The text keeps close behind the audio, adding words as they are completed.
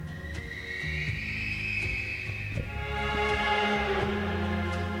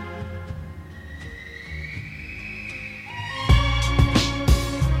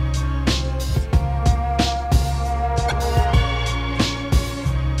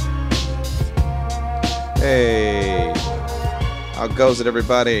Hey, how goes it,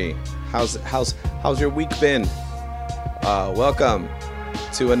 everybody? How's your week been? Welcome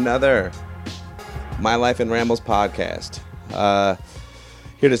to another My Life in Rambles podcast.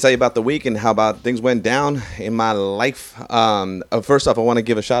 Here to tell you about the week and how about things went down in my life. First off, I want to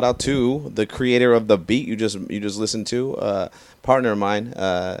give a shout out to the creator of the beat you just listened to. Partner of mine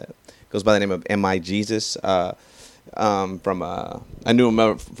goes by the name of Mi Jesus. I knew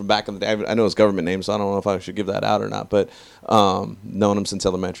him from back in the day. I know his government name, so I don't know if I should give that out or not. But known him since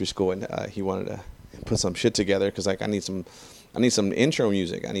elementary school, and he wanted to put some shit together because I need some intro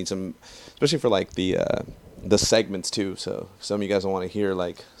music. I need some, especially for like the segments too. So some of you guys don't want to hear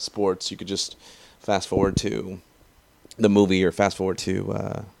like sports. You could just fast forward to the movie or fast forward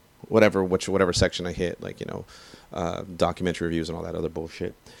to whatever section I hit, like documentary reviews and all that other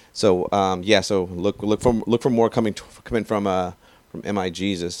bullshit. So so look for more coming from Mi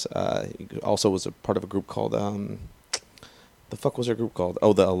Jesus. He also was a part of a group called the fuck was their group called?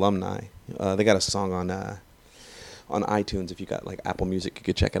 Oh, the Alumni. They got a song on iTunes. If you got like Apple Music, you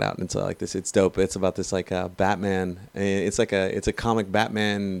could check it out. And it's like this. It's dope. It's about this like Batman. It's a comic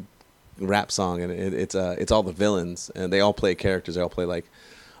Batman rap song, and it's all the villains, and they all play characters. They all play like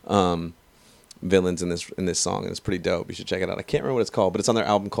villains in this song, and it's pretty dope. You should check it out. I can't remember what it's called, but it's on their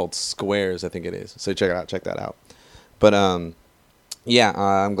album called Squares, I think it is. So check that out. But I'm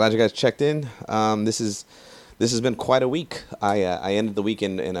glad you guys checked in. This has been quite a week. I ended the week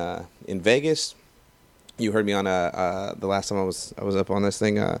in Vegas. You heard me on the last time I was up on this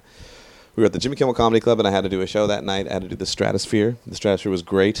thing. We were at the Jimmy Kimmel Comedy Club, and I had to do a show that night. I had to do the Stratosphere. The Stratosphere was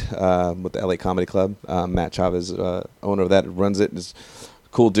great with the LA Comedy Club. Matt Chavez, owner of that, runs it. Is a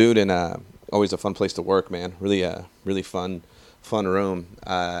cool dude, and always a fun place to work, man. Really fun room.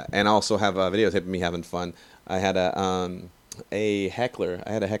 And I also have a videotape of me having fun. I had a heckler.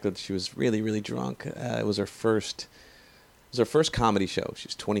 She was really drunk. It was her first comedy show. She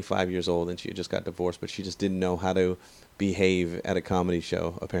was 25 years old, and she had just got divorced, but she just didn't know how to behave at a comedy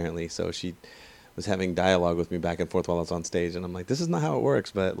show, apparently. So she was having dialogue with me back and forth while I was on stage, and I'm like, this is not how it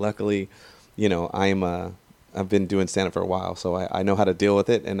works. But luckily, I've been doing stand-up for a while, so I know how to deal with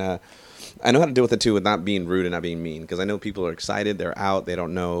it, and I know how to deal with it too, with not being rude and not being mean, because I know people are excited, they're out, they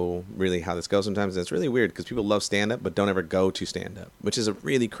don't know really how this goes sometimes, and it's really weird because people love stand-up but don't ever go to stand-up, which is a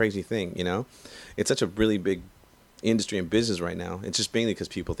really crazy thing, It's such a really big industry and business right now. It's just mainly because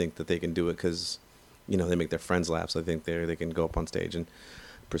people think that they can do it because, they make their friends laugh, so they think they can go up on stage and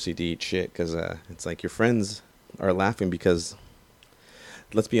proceed to eat shit, because it's like your friends are laughing because,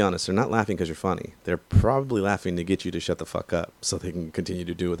 let's be honest, they're not laughing because you're funny. They're probably laughing to get you to shut the fuck up so they can continue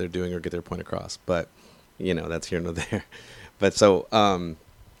to do what they're doing or get their point across. But, that's here nor there. But so,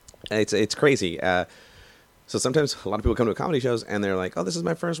 it's crazy. So sometimes a lot of people come to comedy shows and they're like, oh, this is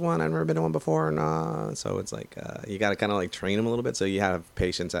my first one. I've never been to one before. And so it's like, you got to kind of like train them a little bit. So you have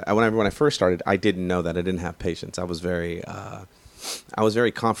patience. When I first started, I didn't know that I didn't have patience. I was very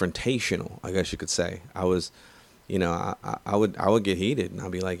confrontational, I guess you could say. I was, I would get heated, and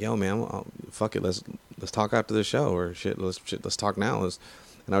I'd be like, yo, man, fuck it. Let's talk after the show, or let's talk now. And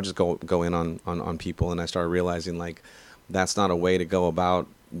I would just go in on people. And I started realizing like, that's not a way to go about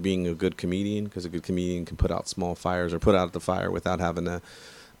being a good comedian, because a good comedian can put out small fires or put out the fire without having to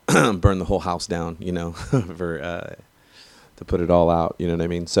burn the whole house down, to put it all out. You know what I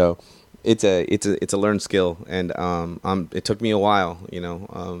mean? So it's a learned skill, and it took me a while.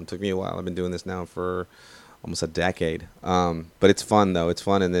 I've been doing this now for almost a decade. But it's fun though. It's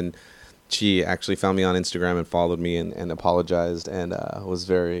fun. And then she actually found me on Instagram and followed me and apologized, and was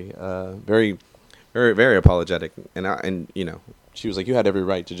very very apologetic. And she was like, you had every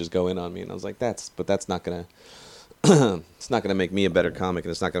right to just go in on me. And I was like, that's not gonna it's not gonna make me a better comic,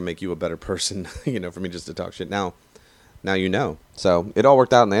 and it's not gonna make you a better person, for me just to talk shit. Now So it all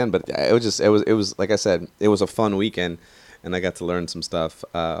worked out in the end, but it was like I said, it was a fun weekend, and I got to learn some stuff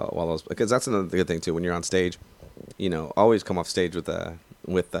because that's another good thing too. When you're on stage, always come off stage with a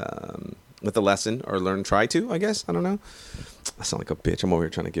lesson, or try to, I guess. I don't know. I sound like a bitch. I'm over here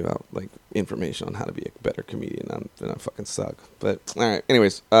trying to give out like information on how to be a better comedian, and I fucking suck. But all right.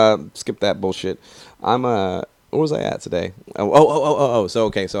 Anyways, skip that bullshit. Where was I at today? Oh. So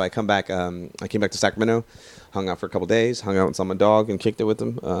okay. So I come back. I came back to Sacramento, hung out for a couple days, hung out with my dog, and kicked it with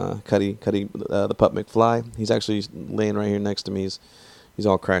him. Cuddy, the pup McFly. He's actually laying right here next to me. He's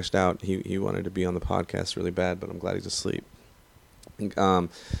all crashed out. He wanted to be on the podcast really bad, but I'm glad he's asleep. And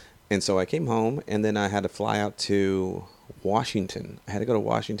so I came home, and then I had to fly out to Washington. I had to go to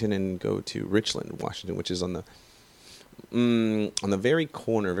Washington and go to Richland, Washington, which is on the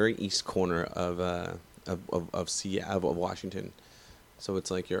very east corner of Washington. So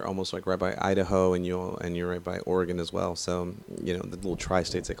it's like you're almost like right by Idaho, and you're right by Oregon as well. So the little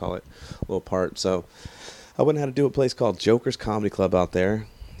tri-states they call it, a little part. So I went and had to do a place called Joker's Comedy Club out there.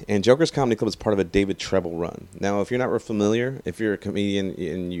 And Joker's Comedy Club is part of a David Treble run. Now, if you're not familiar, if you're a comedian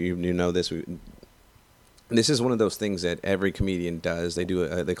and you know this, this is one of those things that every comedian does. They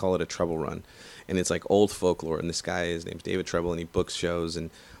call it a Treble run, and it's like old folklore. And this guy, his name's David Treble, and he books shows,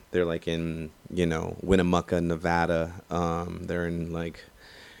 and they're like in Winnemucca, Nevada. They're in like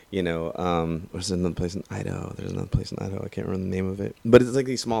what's another place in Idaho? There's another place in Idaho. I can't remember the name of it, but it's like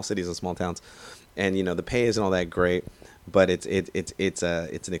these small cities and small towns, and the pay isn't all that great. But it's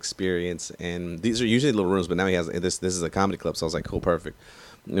an experience, and these are usually little rooms. But now he has this. This is a comedy club, so I was like, cool, perfect.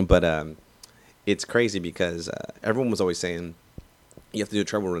 But it's crazy because everyone was always saying you have to do a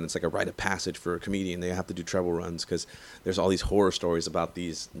treble run. It's like a rite of passage for a comedian. They have to do treble runs because there's all these horror stories about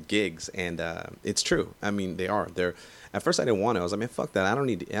these gigs, and it's true. I mean, they are. They're. At first, I didn't want to. I was like, man, fuck that. I don't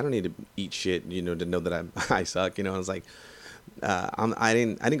need to eat shit, to know that I suck. I was like. I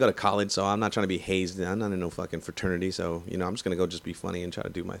didn't go to college, so I'm not trying to be hazed. I'm not in no fucking fraternity, so I'm just gonna go just be funny and try to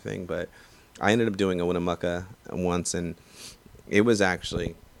do my thing. But I ended up doing a Winnemucca once, and it was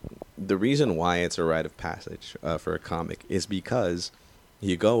actually the reason why it's a rite of passage for a comic is because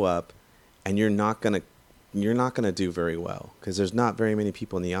you go up and you're not gonna do very well because there's not very many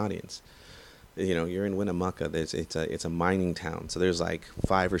people in the audience. You're in Winnemucca. It's a mining town, so there's like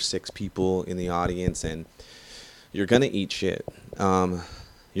 5 or 6 people in the audience, and you're gonna eat shit.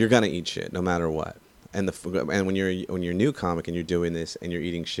 You're gonna eat shit no matter what. And when you're a new comic and you're doing this and you're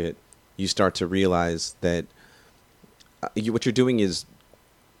eating shit, you start to realize that what you're doing is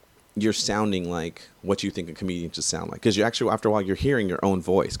you're sounding like what you think a comedian should sound like. Because you actually, after a while, you're hearing your own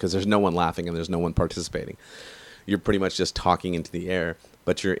voice because there's no one laughing and there's no one participating. You're pretty much just talking into the air,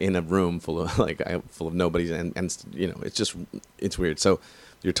 but you're in a room full of nobodies, and it's weird. So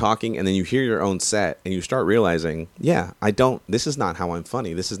you're talking, and then you hear your own set, and you start realizing, this is not how I'm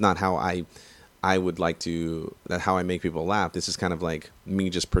funny. This is not how I would like to, how I make people laugh. This is kind of like me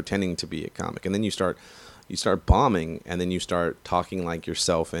just pretending to be a comic. And then you start bombing, and then you start talking like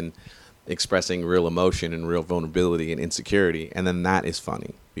yourself and expressing real emotion and real vulnerability and insecurity. And then that is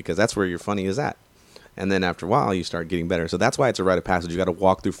funny, because that's where your funny is at. And then after a while, you start getting better. So that's why it's a rite of passage. You got to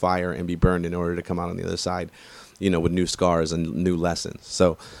walk through fire and be burned in order to come out on the other side, with new scars and new lessons.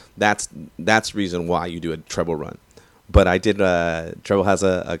 So that's the reason why you do a treble run. But I did, Treble has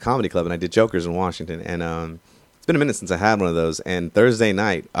a comedy club, and I did Jokers in Washington. And it's been a minute since I had one of those. And Thursday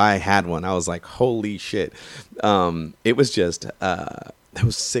night, I had one. I was like, holy shit. It was just, there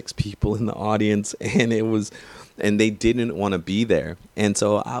was 6 people in the audience, and they didn't want to be there. And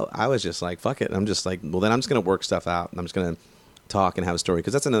so I was just like, fuck it. I'm just like, well, then I'm just going to work stuff out, and I'm just going to talk and have a story.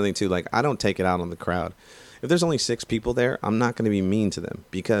 Because that's another thing, too. Like, I don't take it out on the crowd. If there's only 6 people there, I'm not going to be mean to them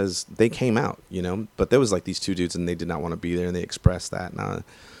because they came out, But there was like these 2 dudes, and they did not want to be there, and they expressed that. And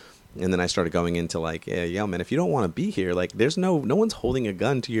then I started going into like, yeah, man, if you don't want to be here, like, there's no one's holding a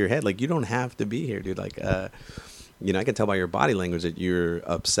gun to your head. Like, you don't have to be here, dude. Like, I can tell by your body language that you're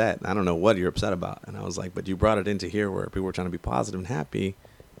upset. I don't know what you're upset about. And I was like, but you brought it into here where people were trying to be positive and happy,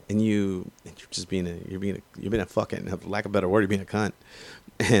 and you're just being a fucking, lack of a better word, you're being a cunt.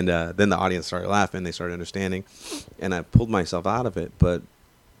 And then the audience started laughing. They started understanding, and I pulled myself out of it. But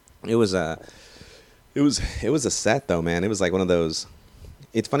it was a set though, man. It was like one of those.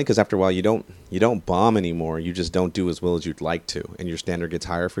 It's funny because after a while, you don't bomb anymore. You just don't do as well as you'd like to, and your standard gets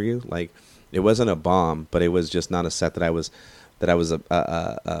higher for you. Like, it wasn't a bomb, but it was just not a set that I was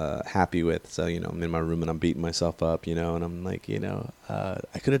happy with. So I'm in my room and I'm beating myself up, and I'm like,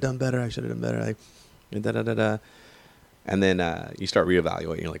 I could have done better. I should have done better. Like, da da da da. And then you start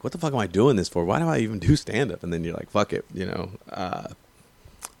reevaluating. You're like, what the fuck am I doing this for? Why do I even do stand-up? And then you're like, fuck it,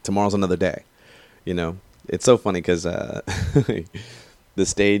 tomorrow's another day. It's so funny because the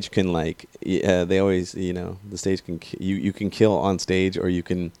stage can, like, they always, the stage can, you can kill on stage, or you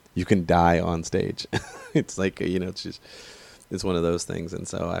can die on stage. It's like, it's one of those things. And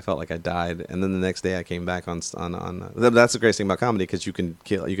so I felt like I died. And then the next day I came back on that's the greatest thing about comedy, because you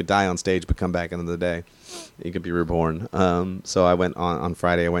could die on stage, but come back another day. You could be reborn. So I went on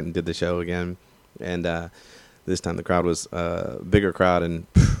Friday, I went and did the show again. And this time the crowd was a bigger crowd, and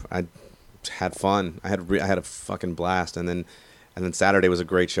I had fun. I had a fucking blast. And then Saturday was a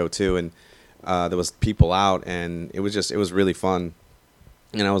great show too. And there was people out, and it was really fun.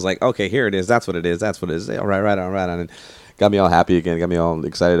 And I was like, okay, here it is. That's what it is. All right. And it got me all happy again. Got me all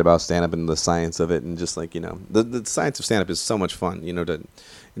excited about stand-up and the science of it. And just like, the science of stand-up is so much fun.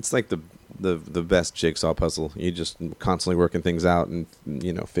 It's like the best jigsaw puzzle. You just constantly working things out and,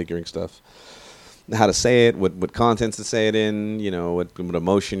 figuring stuff. how to say it, what contents to say it in, what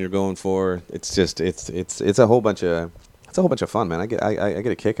emotion you're going for. It's just it's a whole bunch of fun, man. I get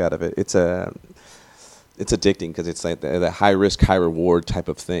a kick out of it. It's addicting because it's like the high risk, high reward type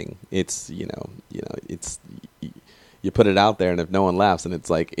of thing. It's it's you put it out there, and if no one laughs, and it's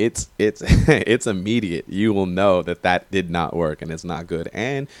like it's it's immediate. You will know that did not work, and it's not good.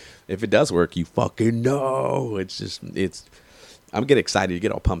 And if it does work, you fucking know. It's. I'm getting excited. You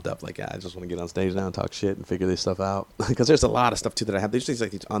get all pumped up, like, I just want to get on stage now and talk shit and figure this stuff out. Because there's a lot of stuff too that I have. There's these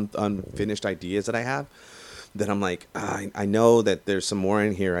like these unfinished ideas that I have. That I'm like, I know that there's some more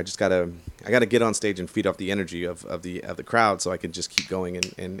in here. I gotta get on stage and feed off the energy of the crowd, so I can just keep going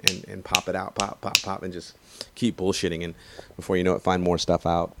and pop it out, pop, and just keep bullshitting, and before you know it, find more stuff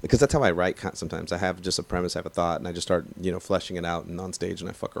out. Because that's how I write sometimes. I have just a premise, I have a thought, and I just start fleshing it out and on stage, and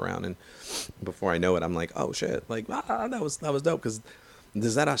I fuck around, and before I know it, I'm like, oh shit, like that was dope, because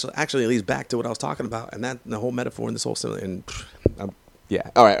does that actually leads back to what I was talking about, and that the whole metaphor and this whole and yeah,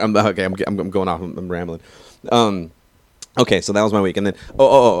 all right, I'm going off, I'm rambling. Okay, so that was my week, and then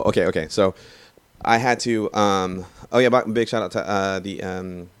okay. So I had to big shout out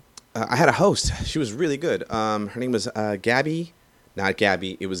to I had a host. She was really good. Her name was Gabby, not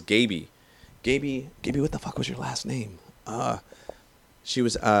Gabby. It was Gaby. Gaby, what the fuck was your last name? She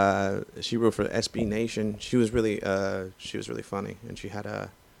was she wrote for SB Nation. She was really funny, and she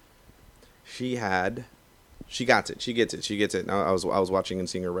gets it. I was watching and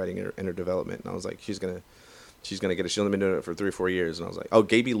seeing her writing in her development, and I was like, she's gonna get it. She's only been doing it for 3 or 4 years, and I was like, oh,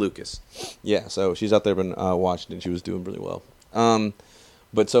 Gaby Lucas, yeah. So she's out there been watching, and she was doing really well.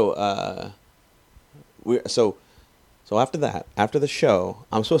 But so after that, after the show,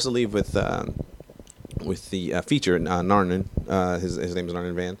 I'm supposed to leave with the feature, Narnan. His name is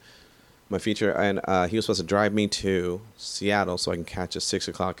Narnan Van, my feature, and he was supposed to drive me to Seattle so I can catch a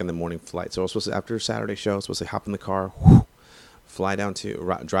 6:00 in the morning flight. So I was supposed to, after Saturday show, I was supposed to hop in the car,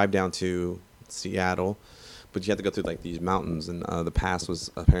 drive down to Seattle, but you have to go through like these mountains, and the pass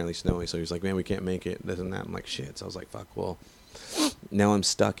was apparently snowy. So he was like, man, we can't make it, this and that. I'm like, shit. So I was like, fuck, well, now I'm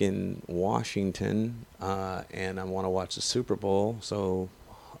stuck in Washington, and I want to watch the Super Bowl, so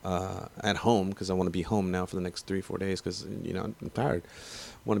at home, because I want to be home now for the next 3-4 days, because I'm tired. I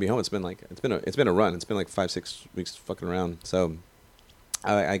want to be home. It's been a run. It's been like 5-6 weeks fucking around. So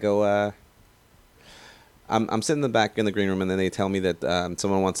I go. I'm sitting in the back in the green room, and then they tell me that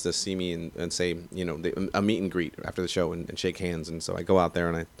someone wants to see me and say, a meet and greet after the show and shake hands. And so I go out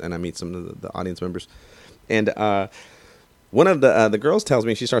there and I meet some of the audience members, and one of the girls tells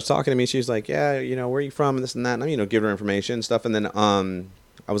me, she starts talking to me. She's like, yeah, where are you from, and this and that. And I'm giving her information and stuff. And then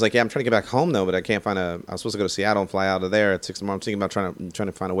I was like, yeah, I'm trying to get back home though, but I can't find I was supposed to go to Seattle and fly out of there at 6 tomorrow. I'm thinking about trying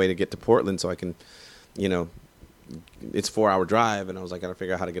to find a way to get to Portland so I can, it's a 4-hour drive, and I was like, I gotta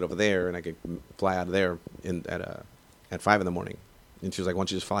figure out how to get over there, and I could fly out of there at 5 in the morning. And she was like, why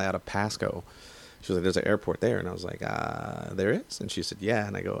don't you just fly out of Pasco? She was like, there's an airport there, and I was like, there is? And she said, yeah.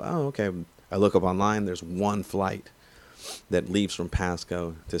 And I go, oh, okay. I look up online. There's one flight that leaves from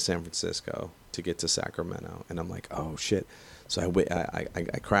Pasco to San Francisco to get to Sacramento, and I'm like, oh shit. So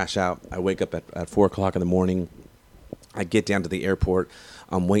I crash out. I wake up at 4:00 in the morning. I get down to the airport.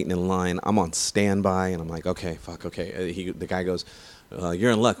 I'm waiting in line. I'm on standby, and I'm like, okay, fuck, okay. The guy goes,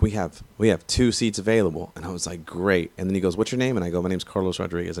 you're in luck. We have 2 seats available. And I was like, great. And then he goes, what's your name? And I go, my name's Carlos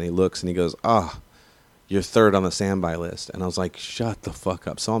Rodriguez. And he looks and he goes, you're 3rd on the standby list. And I was like, shut the fuck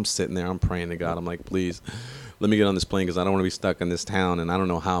up. So I'm sitting there. I'm praying to God. I'm like, please, let me get on this plane, because I don't want to be stuck in this town, and I don't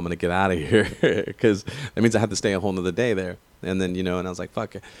know how I'm going to get out of here, because that means I have to stay a whole nother day there. And then, and I was like,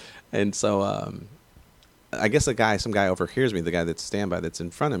 fuck it. And so I guess some guy overhears me, the guy that's standby that's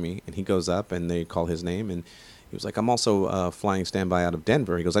in front of me, and he goes up and they call his name, and he was like, I'm also flying standby out of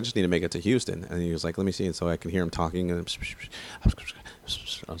Denver. He goes, I just need to make it to Houston. And he was like, let me see. And so I can hear him talking, and I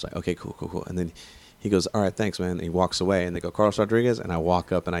was like, okay, cool. And then he goes, all right, thanks, man. And he walks away, and they go, Carlos Rodriguez. And I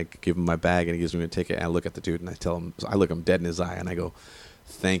walk up and I give him my bag, and he gives me a ticket. And I look at the dude, and I look him dead in his eye, and I go,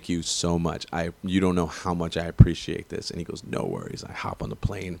 thank you so much. You don't know how much I appreciate this. And he goes, no worries. I hop on the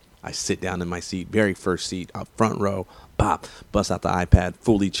plane. I sit down in my seat, very first seat, up front row, pop, bust out the iPad,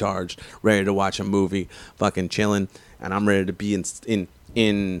 fully charged, ready to watch a movie, fucking chilling. And I'm ready to be in San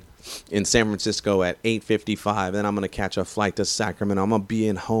Francisco at 8:55. Then I'm going to catch a flight to Sacramento. I'm going to be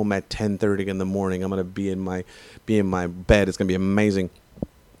home at 10:30 in the morning. I'm going to be in my bed. It's going to be amazing.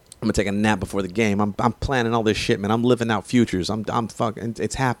 I'm going to take a nap before the game. I'm planning all this shit, man. I'm living out futures. I'm fucking,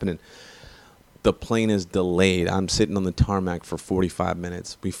 it's happening. The plane is delayed. I'm sitting on the tarmac for 45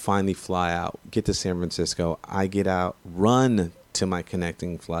 minutes. We finally fly out, get to San Francisco. I get out, run to my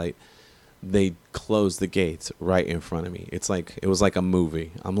connecting flight, they closed the gates right in front of me. It was like a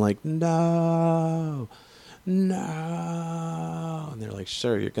movie. I'm like, no, no. And they're like,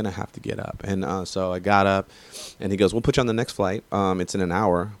 sure, you're going to have to get up. And so I got up, and he goes, we'll put you on the next flight. It's in an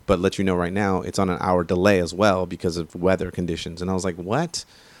hour, but let you know right now, it's on an hour delay as well because of weather conditions. And I was like, what?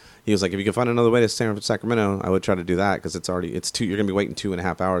 He was like, if you can find another way to Sacramento, I would try to do that because you're going to be waiting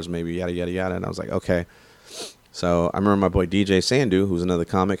 2.5 hours maybe, yada, yada, yada. And I was like, okay. So I remember my boy DJ Sandu, who's another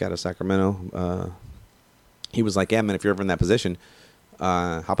comic out of Sacramento. He was like, yeah, man, if you're ever in that position,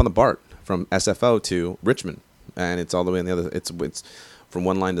 hop on the BART from SFO to Richmond. And it's all the way on the other, it's from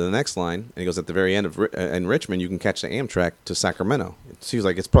one line to the next line. And he goes, at the very end of in Richmond, you can catch the Amtrak to Sacramento. He was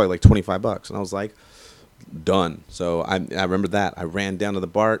like, it's probably like $25. And I was like, done. So I remember that. I ran down to the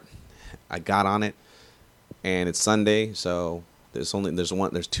BART. I got on it, and it's Sunday, so there's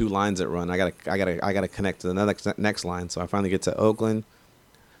 2 lines that run. I gotta connect to the next line. So I finally get to Oakland,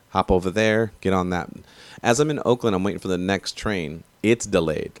 hop over there, get on that. As I'm in Oakland, I'm waiting for the next train. It's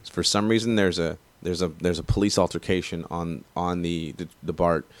delayed for some reason. There's a police altercation on the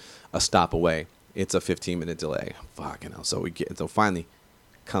BART, a stop away. It's a 15-minute delay. Fucking hell. So finally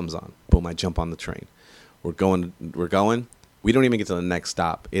comes on. Boom! I jump on the train. We're going. We don't even get to the next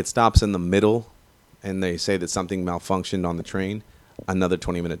stop. It stops in the middle, and they say that something malfunctioned on the train. Another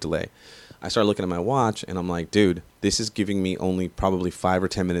 20-minute delay. I started looking at my watch, and I'm like, dude, this is giving me only probably 5 or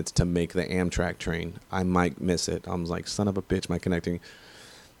 10 minutes to make the Amtrak train. I might miss it. I was like, son of a bitch, my connecting.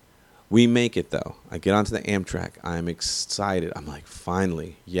 We make it, though. I get onto the Amtrak. I'm excited. I'm like,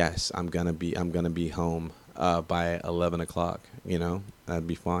 finally, yes, I'm gonna be home by 11 o'clock. You know, that'd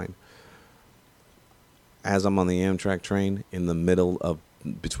be fine. As I'm on the Amtrak train in the middle of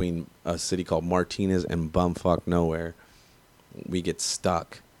between a city called Martinez and bumfuck nowhere, we get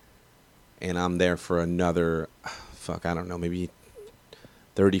stuck, and I'm there for another, I don't know, maybe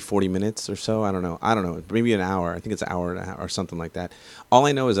 30, 40 minutes or so. I don't know, maybe an hour. I think it's an hour and a half or something like that. All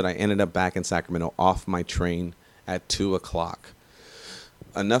I know is that I ended up back in Sacramento off my train at 2 o'clock.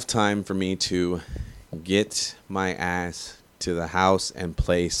 Enough time for me to get my ass to the house and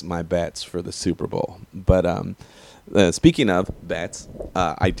place my bets for the Super Bowl. But speaking of bets,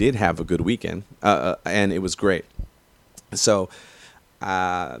 I did have a good weekend, and it was great. So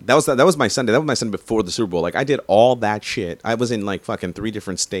that was my Sunday. That was my Sunday before the Super Bowl. Like, I did all that shit. I was in like fucking 3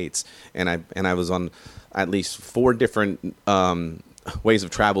 different states, and I was on at least 4 different ways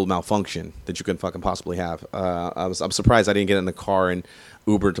of travel malfunction that you can fucking possibly have. I'm surprised I didn't get in the car and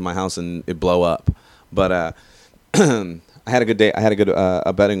Uber to my house and it blow up. But I had a good day. I had a good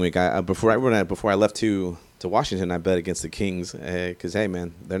a betting week. Before I left to Washington, I bet against the Kings because hey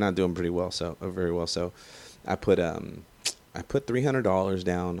man, they're not doing very well. So I put $300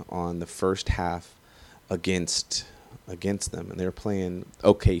 down on the first half against them, and they were playing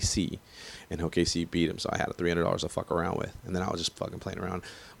OKC, and OKC beat them. So I had $300 to fuck around with, and then I was just fucking playing around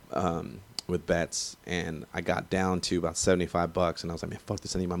with bets, and I got down to about $75, and I was like, man, fuck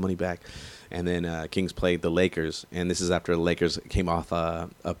this, I need my money back. And then Kings played the Lakers, and this is after the Lakers came off a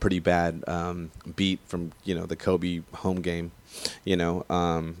pretty bad beat from the Kobe home game,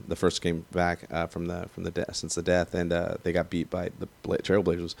 the first game back since the death, and they got beat by the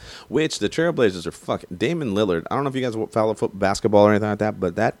Trailblazers, which the Trailblazers are fucking Damian Lillard. I don't know if you guys follow basketball or anything like that,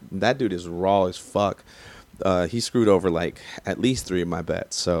 but that dude is raw as fuck. He screwed over like at least 3 of my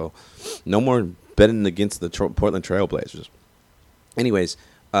bets, so no more betting against the Portland Trailblazers. Anyways,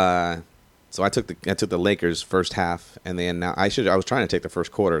 so I took the Lakers first half, and then now I was trying to take the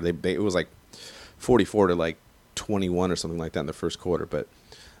first quarter. It was like 44 to like 21 or something like that in the first quarter, but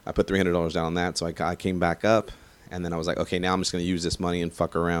I put $300 down on that, so I came back up, and then I was like, okay, now I'm just going to use this money and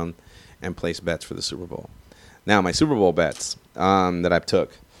fuck around and place bets for the Super Bowl. Now my Super Bowl bets that I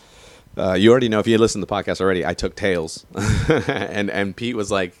took. You already know, if you listened to the podcast already, I took tails, and Pete was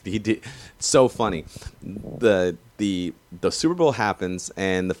like, he did so funny. The Super Bowl happens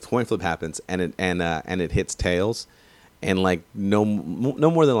and the coin flip happens and it hits tails, and like no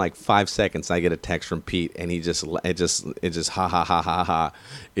more than like 5 seconds, I get a text from Pete, and it just ha ha ha ha ha,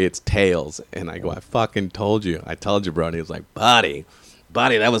 it's tails, and I go, I fucking told you, bro. And he was like, buddy,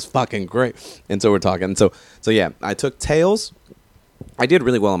 that was fucking great. And so we're talking, so yeah, I took tails. I did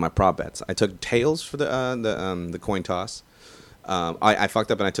really well on my prop bets. I took tails for the coin toss. I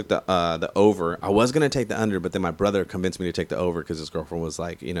fucked up and I took the over. I was gonna take the under, but then my brother convinced me to take the over because his girlfriend was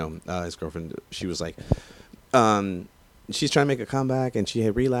like, she was like, she's trying to make a comeback and she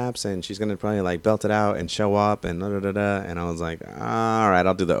had relapse and she's gonna probably like belt it out and show up and and I was like, all right,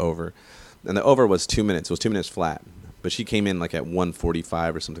 I'll do the over. And the over was 2 minutes. It was 2 minutes flat, but she came in like at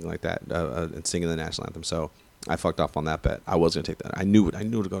 1:45 or something like that, and singing the national anthem. So I fucked off on that bet. I was gonna take that. I knew it. I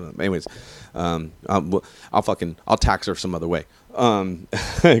knew to go to. Anyways, I'll tax her some other way.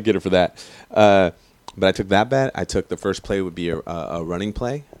 Get her for that. But I took that bet. I took the first play would be a running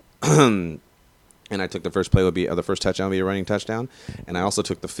play. And I took the first play would be the first touchdown would be a running touchdown, and I also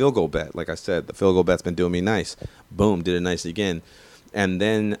took the field goal bet. Like I said, the field goal bet's been doing me nice. Boom, did it nice again, and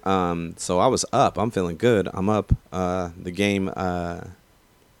then so I was up. I'm feeling good. I'm up. The game goes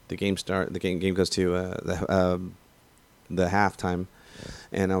to the halftime,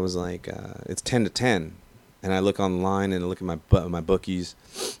 and I was like, it's 10-10, and I look online and I look at my bookies.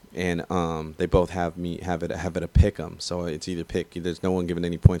 And they both have it a pick 'em, so it's either pick. There's no one giving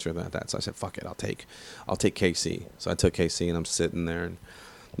any points or anything like that. So I said, "Fuck it, I'll take KC." So I took KC, and I'm sitting there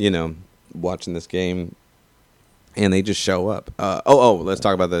and watching this game, and they just show up. Let's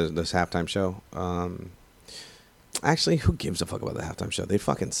talk about this halftime show. Actually, who gives a fuck about the halftime show? They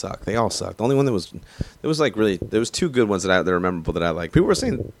fucking suck. They all suck. The only one there was two good ones that are memorable that I like. People were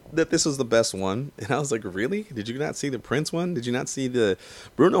saying that this was the best one, and I was like, really? Did you not see the Prince one? Did you not see the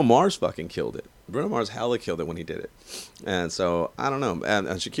Bruno Mars fucking killed it? Bruno Mars hella killed it when he did it, and so I don't know. And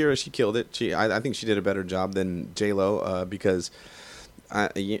Shakira, she killed it. I think she did a better job than J-Lo because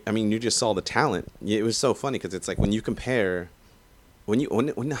I mean, you just saw the talent. It was so funny because it's like when you compare, when you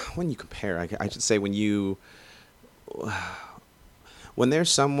compare, I should say when there's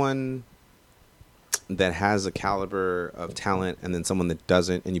someone that has a caliber of talent and then someone that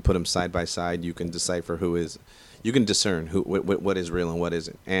doesn't, and you put them side by side, you can decipher you can discern what is real and what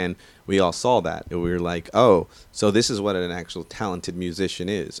isn't. And we all saw that. And we were like, oh, so this is what an actual talented musician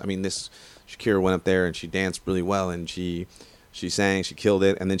is. I mean, this Shakira went up there and she danced really well, and she sang, she killed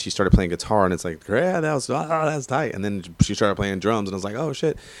it, and then she started playing guitar, and it's like, yeah, that's tight. And then she started playing drums, and I was like, oh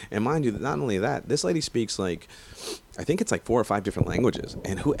shit. And mind you, not only that, this lady speaks like, I think it's like 4 or 5 different languages.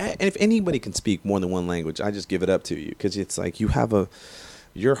 And if anybody can speak more than one language, I just give it up to you, because it's like your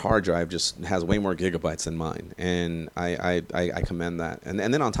hard drive just has way more gigabytes than mine, and I commend that. And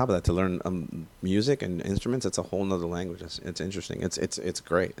then on top of that, to learn music and instruments, it's a whole nother language. It's interesting. It's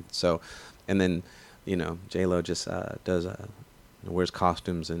great. So, and then J-Lo just wears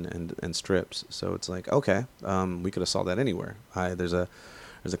costumes and strips. So it's like, okay, we could have saw that anywhere. There's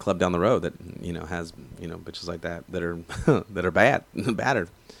a club down the road that has bitches like that are that are battered,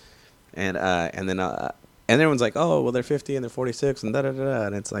 and then everyone's like, oh well, they're 50 and they're 46 and da da da,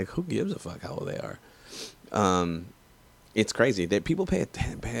 and it's like, who gives a fuck how old they are? It's crazy that people pay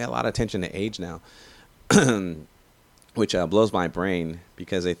a lot of attention to age now. Which blows my brain,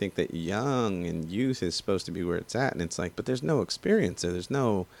 because I think that young and youth is supposed to be where it's at, and it's like, but there's no experience there. There's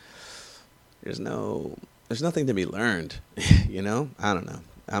nothing to be learned. I don't know.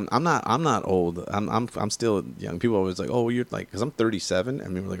 I'm not old. I'm still young. People are always like, oh, you're like, because I'm 37. I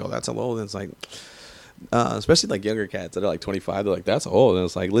mean, we're like, oh, that's old. And it's like, especially like younger cats that are like 25. They're like, that's old. And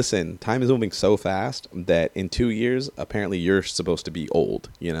it's like, listen, time is moving so fast that in 2 years, apparently you're supposed to be old.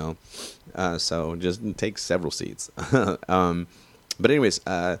 So just take several seats. But anyways,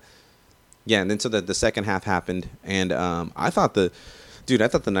 yeah. And then so the second half happened, and I thought the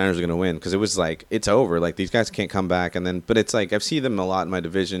Niners were gonna win, because it was like, it's over. Like, these guys can't come back. And then, but it's like, I've seen them a lot in my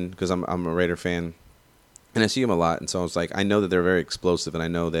division, because I'm a Raider fan, and I see them a lot. And so it's like, I know that they're very explosive, and I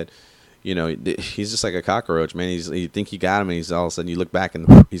know that he's just like a cockroach, man. You think you got him, and he's all of a sudden you look back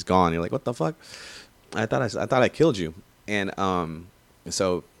and he's gone. You're like, what the fuck? I thought I killed you. And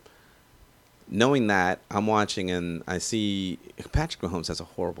so knowing that, I'm watching and I see Patrick Mahomes has a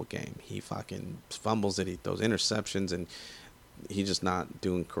horrible game. He fucking fumbles it. He throws interceptions, and he's just not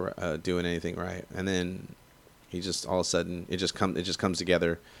doing anything right. And then he just all of a sudden it just comes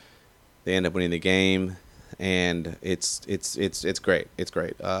together. They end up winning the game, and it's great. It's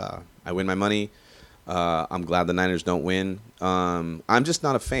great. I win my money. I'm glad the Niners don't win. I'm just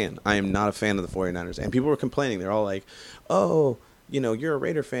not a fan. I am not a fan of the 49ers. And people were complaining. They're all like, oh, you're a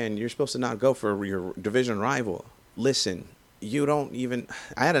Raider fan. You're supposed to not go for your division rival. Listen, you don't even.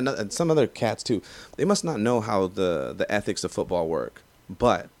 I had some other cats too. They must not know how the ethics of football work.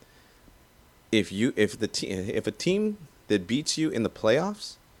 But if a team that beats you in the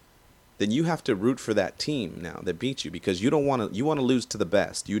playoffs, then you have to root for that team now that beats you, because you want to lose to the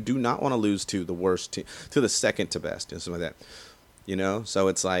best. You do not want to lose to the worst team, to the second to best, and something like that. So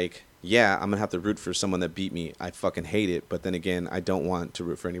it's like, yeah, I'm gonna have to root for someone that beat me. I fucking hate it, but then again, I don't want to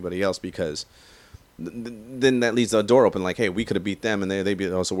root for anybody else, because then that leaves the door open. Like, hey, we could have beat them, and they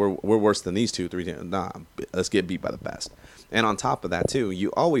beat. Oh, so we're worse than these 2-3 teams. Nah, let's get beat by the best. And on top of that too, you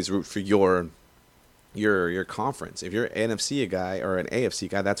always root for your conference. If you're an NFC guy or an AFC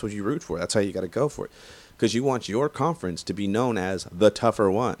guy, that's what you root for. That's how you got to go for it, because you want your conference to be known as the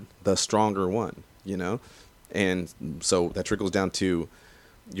tougher one, the stronger one. And so that trickles down to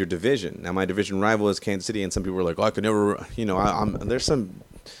your division. Now, my division rival is Kansas City, and some people are like, "Oh, I could never," there's some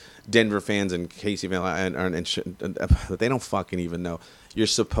Denver fans and KC fans, but they don't fucking even know. You're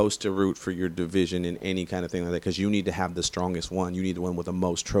supposed to root for your division in any kind of thing like that because you need to have the strongest one. You need the one with the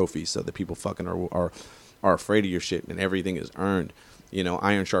most trophies, so that people fucking are afraid of your shit, and everything is earned.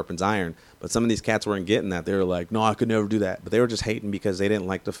 Iron sharpens iron. But some of these cats weren't getting that. They were like, "No, I could never do that." But they were just hating because they didn't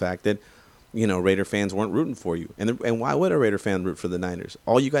like the fact that Raider fans weren't rooting for you. And why would a Raider fan root for the Niners?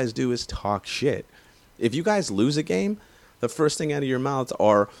 All you guys do is talk shit. If you guys lose a game, the first thing out of your mouths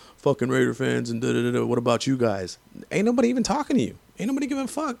are fucking Raider fans and da-da-da-da. What about you guys? Ain't nobody even talking to you. Ain't nobody giving a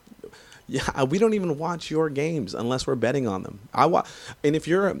fuck. Yeah, we don't even watch your games unless we're betting on them. And if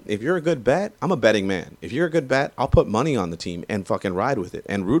you're a good bet, I'm a betting man. If you're a good bet, I'll put money on the team and fucking ride with it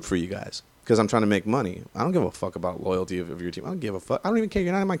and root for you guys because I'm trying to make money. I don't give a fuck about loyalty of your team. I don't give a fuck. I don't even care.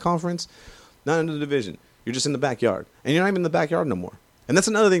 You're not in my conference. Not in the division. You're just in the backyard. And you're not even in the backyard no more. And that's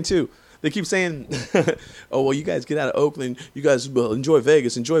another thing, too. They keep saying, "Oh, well, you guys get out of Oakland. You guys enjoy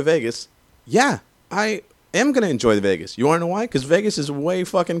Vegas. Enjoy Vegas." Yeah, I am going to enjoy Vegas. You want to know why? Because Vegas is a way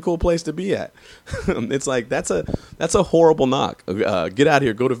fucking cool place to be at. It's like, that's a horrible knock. Get out of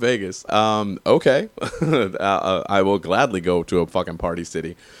here. Go to Vegas. Okay. I will gladly go to a fucking party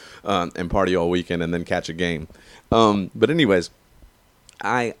city and party all weekend and then catch a game. But anyways.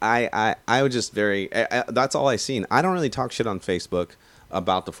 I was just that's all I seen. I don't really talk shit on Facebook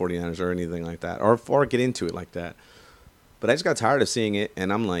about the 49ers or anything like that, or get into it like that. But I just got tired of seeing it,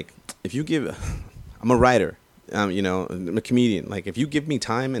 and I'm like, I'm a writer, I'm a comedian. Like, if you give me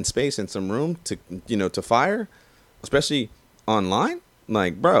time and space and some room to fire, especially online,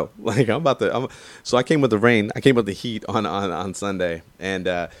 like, bro, like so I came with the rain, I came with the heat on Sunday,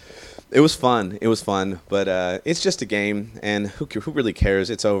 and it was fun. But it's just a game, and who really cares?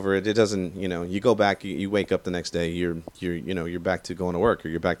 It's over. It doesn't. You go back. You wake up the next day. You're back to going to work, or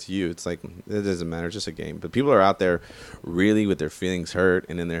you're back to you. It's like, it doesn't matter. It's just a game. But people are out there really with their feelings hurt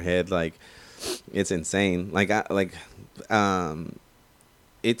and in their head, like, it's insane.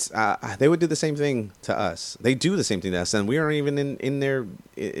 It's they would do the same thing to us. They do the same thing to us, and we aren't even in there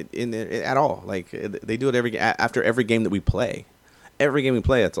at all. Like, they do it after every game that we play. Every game we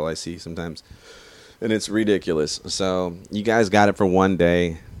play, that's all I see sometimes. And it's ridiculous. So you guys got it for one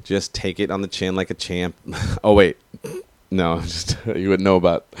day. Just take it on the chin like a champ. Oh, wait. No, just you wouldn't know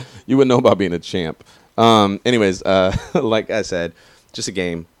about being a champ. Anyways, like I said, just a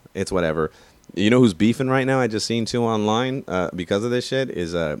game. It's whatever. You know who's beefing right now? I just seen too online because of this shit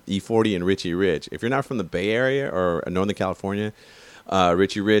is E40 and Richie Rich. If you're not from the Bay Area or Northern California,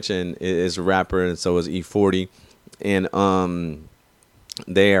 Richie Rich is a rapper, and so is E40. And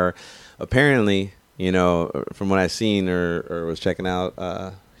they are apparently, from what I've seen or was checking out,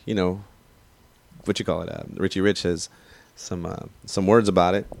 Richie Rich has some words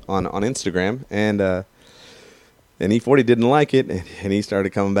about it on Instagram, and E40 didn't like it, and he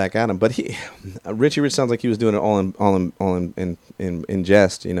started coming back at him. But Richie Rich sounds like he was doing it all in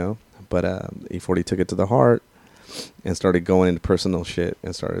jest, But E40 took it to the heart and started going into personal shit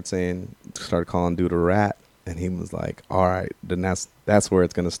and started calling dude a rat. And he was like, "All right, then that's where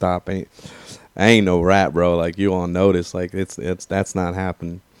it's gonna stop. I ain't no rat, bro. Like, you on notice. Like, that's not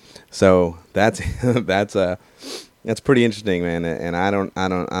happening." So that's pretty interesting, man. And I don't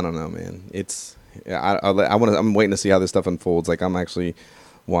know, man. I'm waiting to see how this stuff unfolds. Like, I'm actually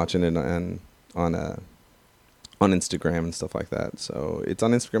watching it on Instagram and stuff like that. So it's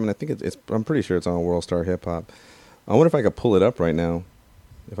on Instagram, and I think I'm pretty sure it's on World Star Hip Hop. I wonder if I could pull it up right now.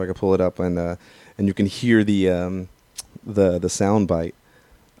 If I could pull it up and you can hear the sound bite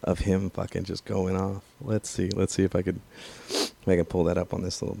of him fucking just going off. Let's see if I can pull that up on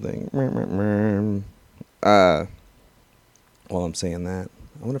this little thing. While I'm saying that,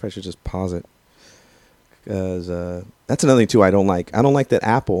 I wonder if I should just pause it, because that's another thing too. I don't like that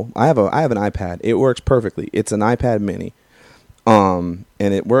Apple. I have an iPad. It works perfectly. It's an iPad Mini, and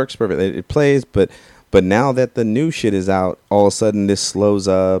it works perfectly. It plays, but now that the new shit is out, all of a sudden this slows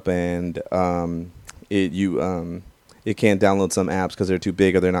up, and it can't download some apps because they're too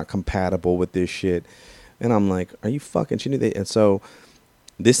big or they're not compatible with this shit. And I'm like, are you fucking shitting? And so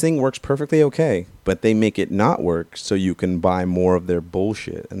this thing works perfectly okay, but they make it not work so you can buy more of their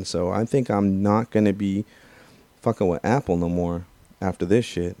bullshit. And so I think I'm not going to be fucking with Apple no more after this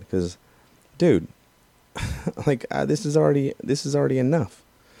shit, because, dude, like, this is already enough.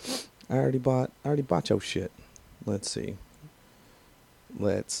 I already bought your shit. Let's see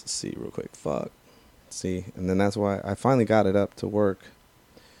real quick. Fuck. See, and then that's why I finally got it up to work.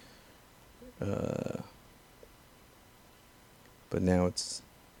 But now it's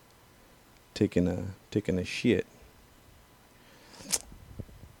taking a shit.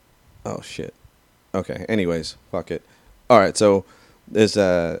 Oh shit. Okay. Anyways, fuck it. All right. So there's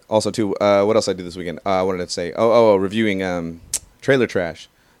also too. What else I did this weekend? What did I say? Reviewing trailer trash.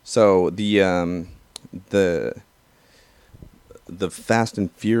 So the Fast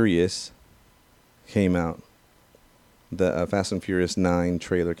and Furious came out. The Fast and Furious 9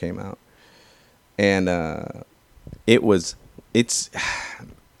 trailer came out, and it's.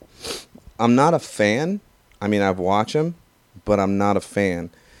 I'm not a fan. I mean, I've watched them, but I'm not a fan.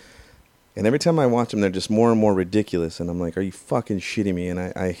 And every time I watch them, they're just more and more ridiculous. And I'm like, are you fucking shitting me? And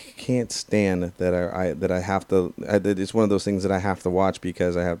I can't stand that I have to. It's one of those things that I have to watch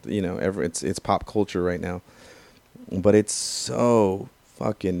because I have, it's pop culture right now. But it's so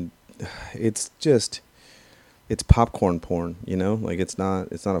fucking. It's popcorn porn, Like it's not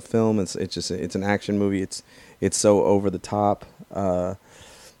a film. It's an action movie. It's so over the top. And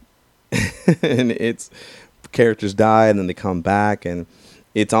it's characters die and then they come back and.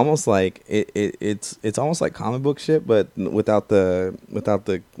 It's almost like it's almost like comic book shit, but without the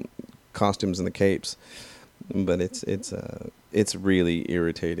costumes and the capes. But it's really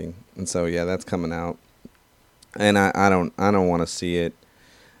irritating, and so yeah, that's coming out, and I don't want to see it.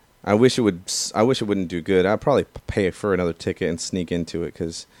 I wish it wouldn't do good. I'd probably pay for another ticket and sneak into it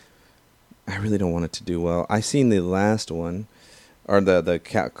because I really don't want it to do well. I seen the last one, or the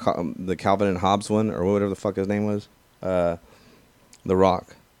Calvin and Hobbes one, or whatever the fuck his name was. The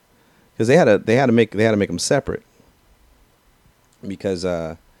Rock, because they had to make them separate because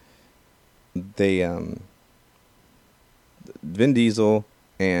Vin Diesel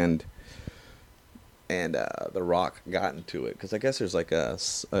and The Rock got into it because I guess there's like a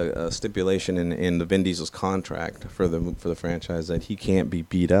stipulation in the Vin Diesel's contract for the franchise that he can't be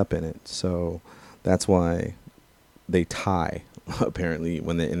beat up in it, so that's why they tie. Apparently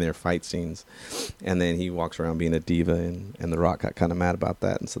when they're in their fight scenes, and then he walks around being a diva, and The Rock got kind of mad about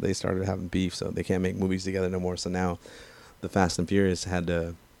that, and so they started having beef, so they can't make movies together no more. So now the Fast and Furious had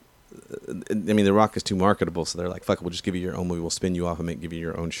to, I mean, The Rock is too marketable, so they're like, fuck it, we'll just give you your own movie, we'll spin you off and give you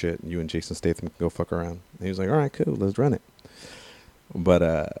your own shit, and you and Jason Statham can go fuck around. And he was like, all right, cool, let's run it.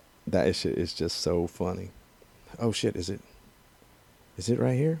 But that shit is just so funny. Oh shit, is it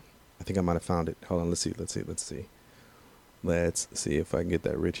right here? I think I might have found it. Hold on, let's see. Let's see if I can get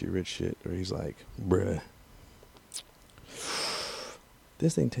that Richie Rich shit. Or he's like, bruh.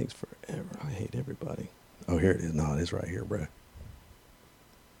 This thing takes forever. I hate everybody. Oh, here it is. No, it's right here, bruh.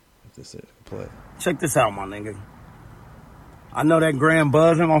 If this is play. Check this out, my nigga. I know that grand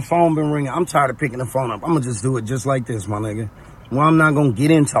buzzing, my phone been ringing. I'm tired of picking the phone up. I'm going to just do it just like this, my nigga. Well, I'm not going to get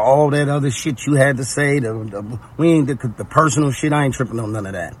into all that other shit you had to say. The personal shit, I ain't tripping on none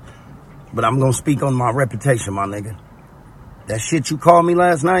of that. But I'm going to speak on my reputation, my nigga. That shit you called me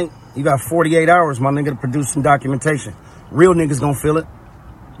last night, you got 48 hours, my nigga, to produce some documentation. Real niggas gonna feel it.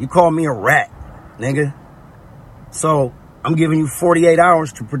 You called me a rat, nigga. So I'm giving you 48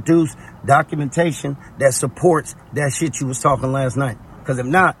 hours to produce documentation that supports that shit you was talking last night. Because if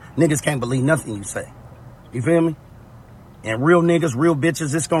not, niggas can't believe nothing you say. You feel me? And real niggas, real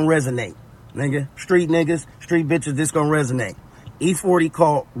bitches, this gonna resonate. Nigga, street niggas, street bitches, this gonna resonate. E40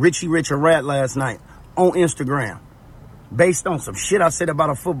 called Richie Rich a rat last night on Instagram. Based on some shit I said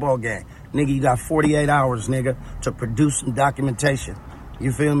about a football game. Nigga, you got 48 hours, nigga, to produce some documentation.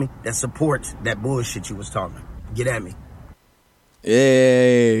 You feel me? That supports that bullshit you was talking. Get at me.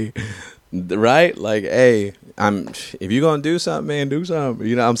 Hey, right? Like, hey, if you gonna do something, man, do something.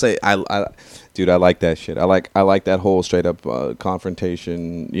 You know what I'm saying? Dude, I like that shit. I like that whole straight up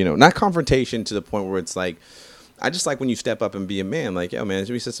confrontation, not confrontation to the point where it's like, I just like when you step up and be a man. Like, yo, man,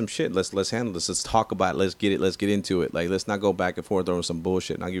 we said some shit. Let's handle this. Let's talk about it. Let's get it. Let's get into it. Like, let's not go back and forth over some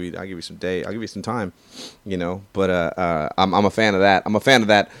bullshit. And I'll give you some day. I'll give you some time. But I'm a fan of that. I'm a fan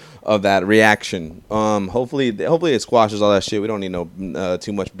of that reaction. Hopefully it squashes all that shit. We don't need no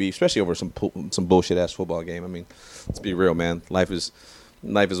too much beef, especially over some bullshit ass football game. I mean, let's be real, man. Life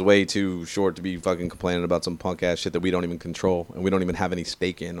is way too short to be fucking complaining about some punk ass shit that we don't even control and we don't even have any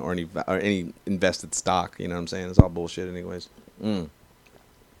stake in or any invested stock. You know what I'm saying? It's all bullshit anyways.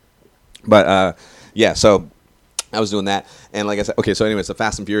 But yeah, so I was doing that, and like I said, okay, so anyways, the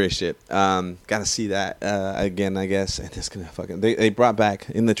Fast and Furious shit. Gotta see that again, I guess. And it's gonna fucking they brought back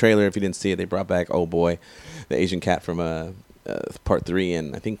in the trailer, if you didn't see it, they brought back, oh boy, the Asian cat from part 3,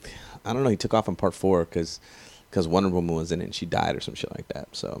 and I don't know, he took off on part 4 because Wonder Woman was in it and she died or some shit like that.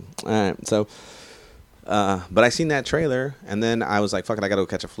 So, all right. So, But I seen that trailer, and then I was like, "Fuck it, I gotta go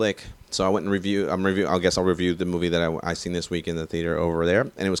catch a flick." So I went and review. I guess I'll review the movie that I seen this week in the theater over there,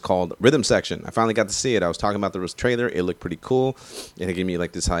 and it was called Rhythm Section. I finally got to see it. I was talking about the trailer. It looked pretty cool, and it gave me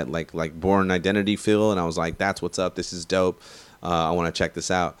like this high, like Bourne Identity feel, and I was like, "That's what's up. This is dope. I want to check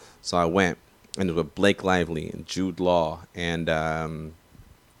this out." So I went, and it was with Blake Lively and Jude Law, and I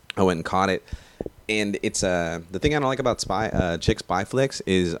went and caught it. And it's the thing I don't like about chick spy flicks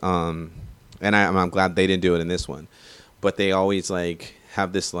is and I'm glad they didn't do it in this one, but they always like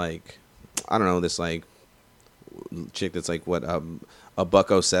have this like, I don't know, this like chick that's like what a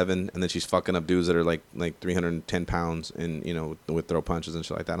buck 07, and then she's fucking up dudes that are like 310 pounds, and with throw punches and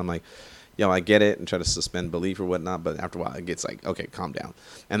shit like that. I'm like, yo, I get it, and try to suspend belief or whatnot, but after a while it gets like, okay, calm down.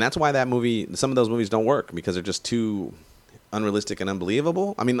 And that's why some of those movies don't work, because they're just too unrealistic and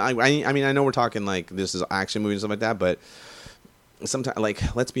unbelievable. I mean, I know we're talking like this is action movie and stuff like that, but sometimes,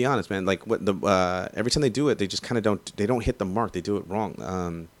 like, let's be honest, man. Like, what every time they do it, they just kind of don't hit the mark. They do it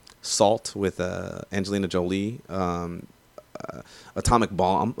wrong. Salt with Angelina Jolie. Atomic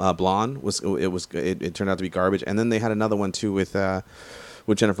Bomb, Blonde it turned out to be garbage. And then they had another one too with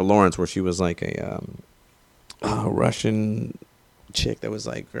Jennifer Lawrence, where she was like a Russian chick that was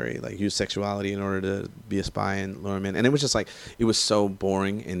like very like used sexuality in order to be a spy and lure him in, and it was just like, it was so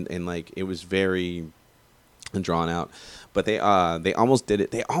boring, and like it was very drawn out. But they almost did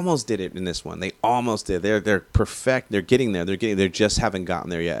it. They almost did it in this one. They almost did. They're perfect. They're getting there. They just haven't gotten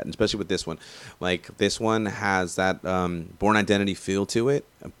there yet. And especially with this one, like this one has that Bourne Identity feel to it,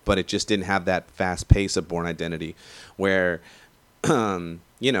 but it just didn't have that fast pace of Bourne Identity, where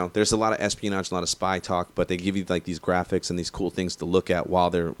there's a lot of espionage, a lot of spy talk, but they give you like these graphics and these cool things to look at while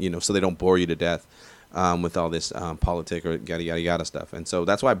they're so they don't bore you to death with all this politic or yada yada yada stuff. And so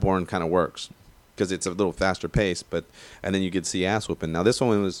that's why Bourne kind of works, because it's a little faster pace, and then you get to see ass whooping. Now this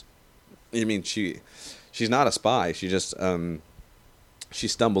one was, she's not a spy. She just she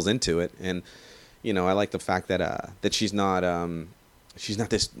stumbles into it, and I like the fact that she's not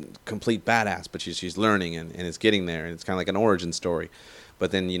this complete badass, but she's learning and is getting there, and it's kind of like an origin story. But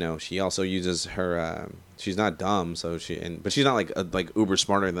then she also uses her. She's not dumb, but she's not like uber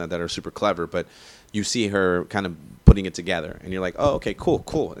smarter than that are super clever. But you see her kind of putting it together, and you're like, oh, okay,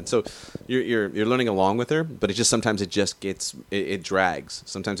 cool. And so you're learning along with her, but sometimes it just gets it drags.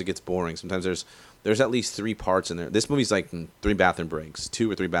 Sometimes it gets boring. Sometimes there's at least 3 parts in there. This movie's like 3 bathroom breaks, 2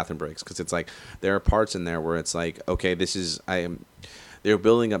 or 3 bathroom breaks, because it's like there are parts in there where it's like, okay, they're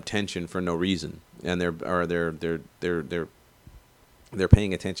building up tension for no reason, and they're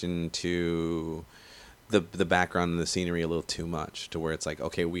paying attention to the background and the scenery a little too much, to where it's like,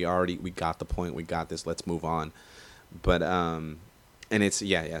 okay, we got the point, we got this, let's move on. But and it's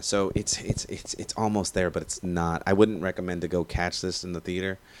so it's almost there, but it's not. I wouldn't recommend to go catch this in the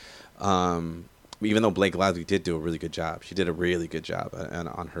theater. Even though Blake Lively did do a really good job, she did a really good job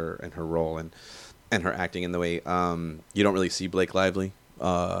on her role and her acting in the way you don't really see Blake Lively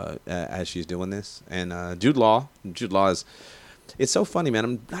as she's doing this. And Jude Law is, it's so funny, man.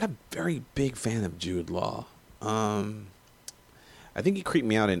 I'm not a very big fan of Jude Law. I think he creeped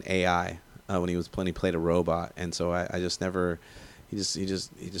me out in AI when he played a robot, and so I just never. He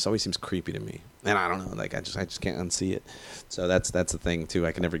just always seems creepy to me, and I don't know. Like I just can't unsee it. So that's the thing too.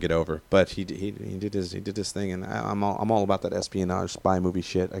 I can never get over. But he did his thing, and I'm all about that espionage spy movie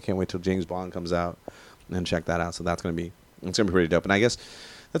shit. I can't wait till James Bond comes out and check that out. So it's gonna be pretty dope. And I guess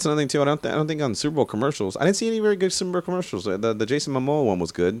that's another thing too. I don't think on Super Bowl commercials, I didn't see any very good Super Bowl commercials. The Jason Momoa one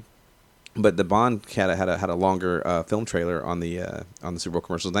was good, but the Bond had a longer film trailer on the Super Bowl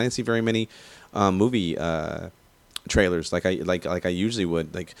commercials. And I didn't see very many movie trailers like I usually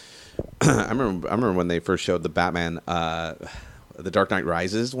would. Like I remember when they first showed the Batman the Dark Knight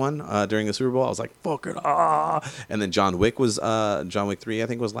Rises one during the Super Bowl. I was like, fuck it, and then John Wick 3, I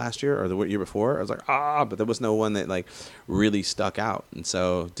think, was last year or the year before. I was like, but there was no one that like really stuck out, and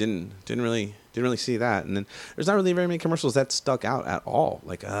so didn't really see that. And then there's not really very many commercials that stuck out at all.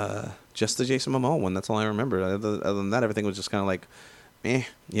 Like just the Jason Momoa one. That's all I remember. Other than that, everything was just kind of like, kind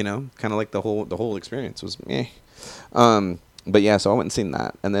of like the whole experience was meh. But yeah, so I went and seen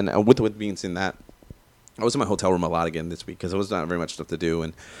that, and then with being seen that, I was in my hotel room a lot again this week because there was not very much stuff to do,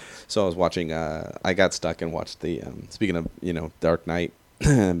 and so I was watching. I got stuck and watched the. Speaking of Dark Knight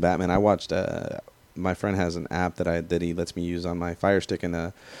and Batman, I watched. My friend has an app that he lets me use on my Fire Stick,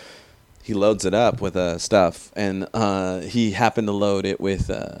 and he loads it up with stuff, and he happened to load it with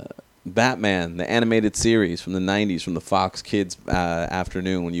Batman, the animated series from the '90s, from the Fox Kids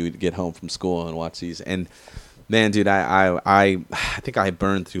afternoon when you would get home from school and watch these. And Man, dude, I think I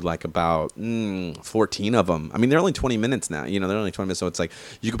burned through like about 14 of them. I mean, they're only 20 minutes now. You know, they're only 20 minutes, so it's like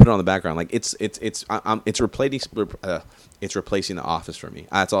you can put it on the background. Like it's replacing The Office for me.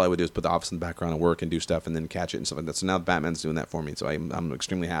 That's all I would do is put The Office in the background and work and do stuff and then catch it and stuff like that. So now Batman's doing that for me. So I'm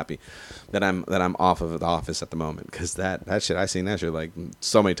extremely happy that I'm off of The Office at the moment, because that shit, I've seen that shit like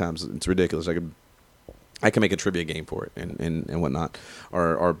so many times. It's ridiculous. I can make a trivia game for it and whatnot,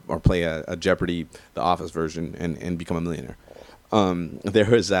 or play a Jeopardy The Office version and become a millionaire. There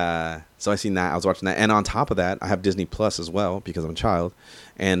was so I seen that, I was watching that, and on top of that, I have Disney Plus as well because I'm a child,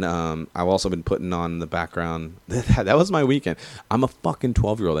 and I've also been putting on the background. That was my weekend. I'm a fucking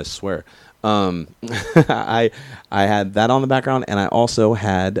 12-year-old, I swear. I had that on the background, and I also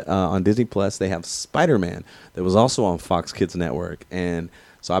had on Disney Plus they have Spider-Man that was also on Fox Kids Network, and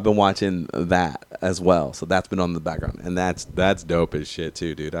so I've been watching that as well. So that's been on the background, and that's dope as shit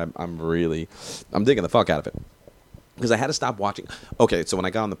too, dude. I'm digging the fuck out of it, because I had to stop watching. Okay, so when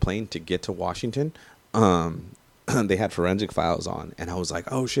I got on the plane to get to Washington, they had Forensic Files on, and I was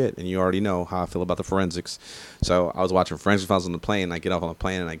like, oh shit. And you already know how I feel about the forensics. So I was watching Forensic Files on the plane, and I get off on the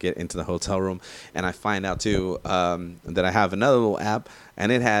plane, and I get into the hotel room, and I find out too that I have another little app,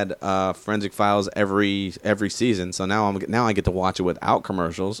 and it had Forensic Files every season. So now I get to watch it without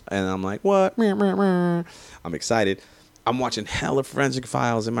commercials, and I'm like, what? I'm excited. I'm watching hella Forensic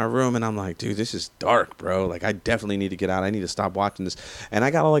Files in my room, and I'm like, dude, this is dark, bro. Like, I definitely need to get out. I need to stop watching this. And I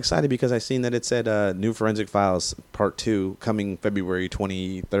got all excited because I seen that it said new Forensic Files Part 2 coming February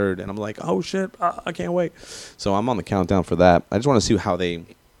 23rd. And I'm like, oh, shit, I can't wait. So I'm on the countdown for that. I just want to see how they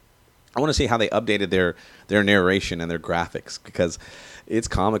updated their narration and their graphics, because it's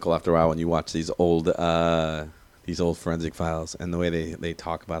comical after a while when you watch these old Forensic Files and the way they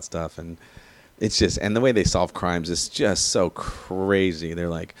talk about stuff, and it's just, and the way they solve crimes is just so crazy. They're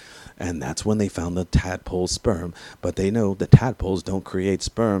like, and that's when they found the tadpole's sperm, but they know the tadpoles don't create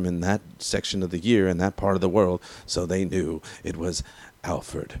sperm in that section of the year in that part of the world, so they knew it was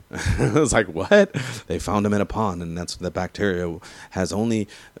Alfred. I was like, what? They found him in a pond, and that's the bacteria has only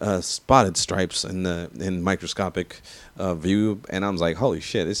spotted stripes in microscopic view. And I was like, holy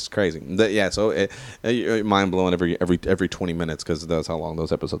shit, this is crazy. So it mind blowing every 20 minutes, because that's how long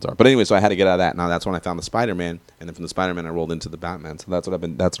those episodes are. But anyway, so I had to get out of that. Now that's when I found the Spider-Man, and then from the Spider-Man I rolled into the Batman. So that's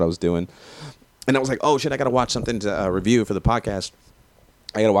what I was doing. And I was like, oh shit, I gotta watch something to review for the podcast.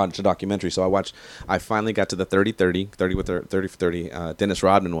 I gotta watch a documentary. So I finally got to the 30 for 30 Dennis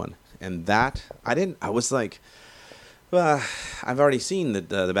Rodman one, and that I was like, I've already seen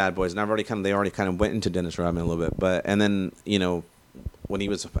the Bad Boys, and they already kind of went into Dennis Rodman a little bit, and then, you know, when he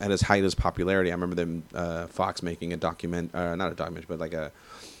was at his height of his popularity, I remember them Fox making not a documentary, but like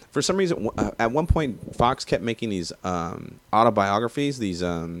for some reason at one point Fox kept making these autobiographies, these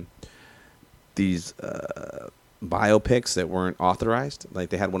biopics that weren't authorized. Like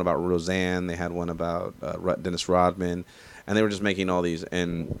they had one about Roseanne, they had one about Dennis Rodman, and they were just making all these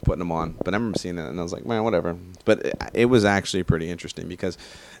and putting them on. But I remember seeing that, and I was like, man, whatever. But it was actually pretty interesting, because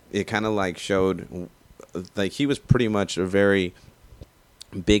it kind of like showed, like, he was pretty much a very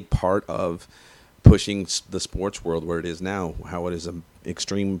big part of pushing the sports world where it is now, how it is an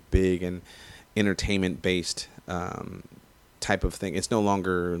extreme big and entertainment based type of thing. It's no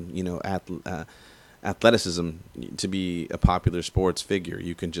longer, you know, athleticism to be a popular sports figure.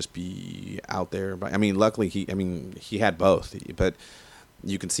 You can just be out there. I mean, luckily he had both, but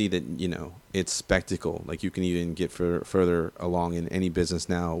you can see that, you know, it's spectacle. Like, you can even get further along in any business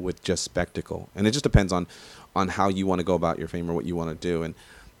now with just spectacle, and it just depends on how you want to go about your fame or what you want to do. And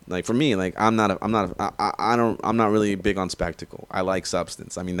like for me, like I'm not really big on spectacle. I like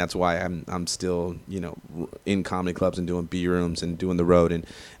substance. I mean, that's why I'm still, you know, in comedy clubs and doing B rooms and doing the road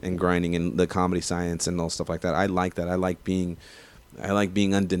and grinding in the comedy science and all stuff like that. I like that. I like being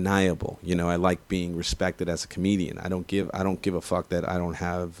undeniable. You know, I like being respected as a comedian. I don't give a fuck that I don't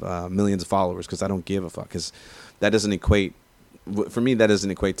have millions of followers, because I don't give a fuck, because that doesn't equate. For me, that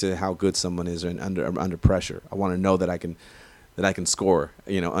doesn't equate to how good someone is under pressure. I want to know that I can score,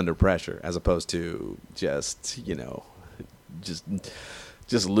 you know, under pressure, as opposed to just, you know, just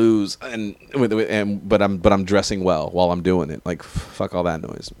lose but I'm dressing well while I'm doing it. Like, fuck all that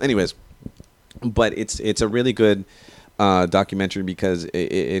noise. Anyways, but it's a really good documentary, because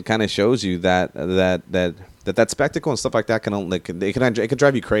it kind of shows you that spectacle and stuff like that can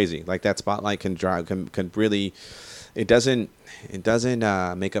drive you crazy. Like, that spotlight can really it doesn't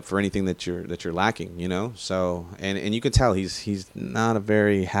make up for anything that you're lacking, you know. So and you can tell he's not a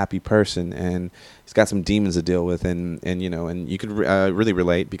very happy person, and he's got some demons to deal with, and you know, and you could really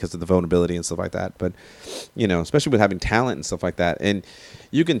relate because of the vulnerability and stuff like that. But you know, especially with having talent and stuff like that, and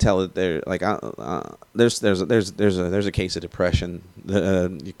you can tell that there like there's a case of depression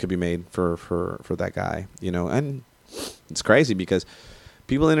that it could be made for that guy, you know. And it's crazy because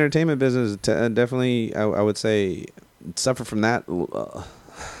people in the entertainment business definitely, I would say, suffer from that.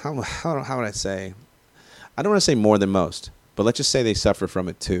 How would I say? I don't want to say more than most, but let's just say they suffer from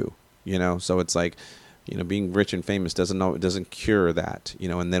it too. You know, so it's like, you know, being rich and famous doesn't cure that. You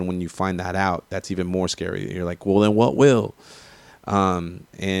know, and then when you find that out, that's even more scary. You're like, well, then what will? And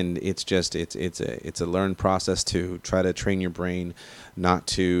it's just it's a learned process to try to train your brain not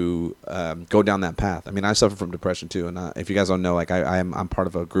to go down that path. I mean, I suffer from depression too, and if you guys don't know, like I'm part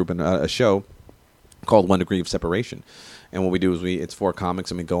of a group and a show called 1 Degree of Separation, and what we do is it's 4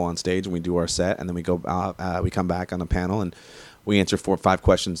 comics, and we go on stage and we do our set, and then we go we come back on a panel and we answer 4 or 5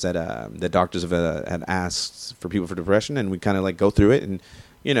 questions that doctors had asked for people for depression, and we kind of like go through it and,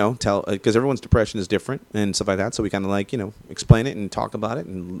 you know, tell, because everyone's depression is different and stuff like that, so we kind of like, you know, explain it and talk about it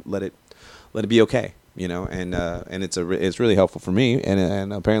and let it be okay, you know. And it's really helpful for me,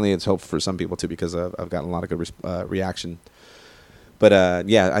 and apparently it's helpful for some people too, because I've gotten a lot of good reaction. But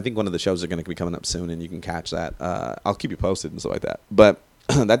yeah, I think one of the shows are going to be coming up soon, and you can catch that. I'll keep you posted and stuff like that. But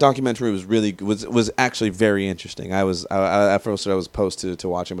that documentary was actually very interesting. At first I was opposed to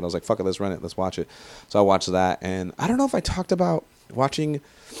watching, but I was like, fuck it, let's run it, let's watch it. So I watched that, and I don't know if I talked about watching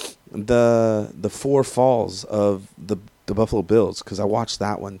the 4 falls of the Buffalo Bills, because I watched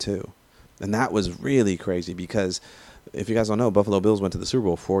that one too, and that was really crazy because, if you guys don't know, Buffalo Bills went to the Super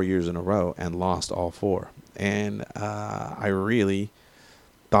Bowl 4 years in a row and lost all 4. And I really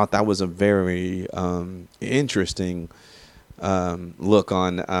thought that was a very interesting look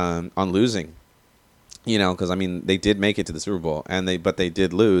on losing, you know, because I mean, they did make it to the Super Bowl, but they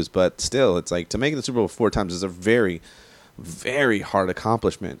did lose. But still, it's like, to make it to the Super Bowl 4 times is a very, very hard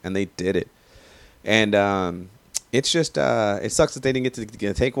accomplishment, and they did it. And it's just it sucks that they didn't get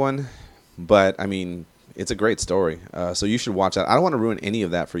to take one, but I mean, it's a great story. So you should watch that. I don't want to ruin any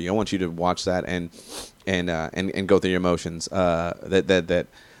of that for you. I want you to watch that and go through your emotions that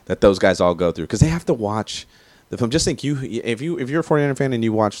those guys all go through, because they have to watch the film. Just think, if you're a 49er fan and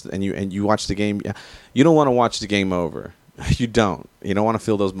you watch the game, you don't want to watch the game over. You don't want to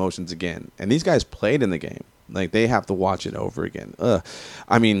feel those emotions again. And these guys played in the game. Like, they have to watch it over again.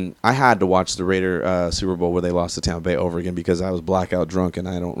 I mean, I had to watch the Raider Super Bowl where they lost to Tampa Bay over again, because I was blackout drunk and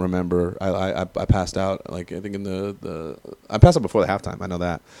I don't remember. I passed out, like, I think I passed out before the halftime. I know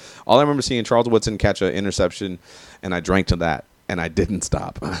that. All I remember seeing Charles Woodson catch an interception, and I drank to that, and I didn't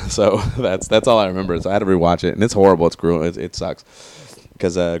stop. So that's all I remember. So I had to rewatch it, and it's horrible. It's grueling. It sucks.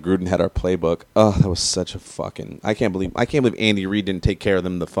 Because Gruden had our playbook. Oh, that was such a fucking... I can't believe Andy Reid didn't take care of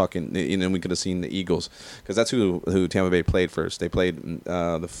them. The fucking... You know, we could have seen the Eagles. Because that's who Tampa Bay played first. They played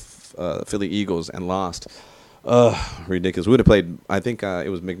the Philly Eagles and lost. Ridiculous. We would have played... I think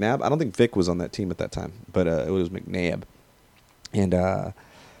it was McNabb. I don't think Vic was on that team at that time. But it was McNabb. And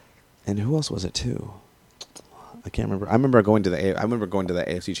who else was it too? I can't remember. I remember going to the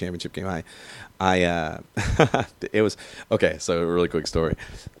AFC Championship game. It was okay. So, a really quick story.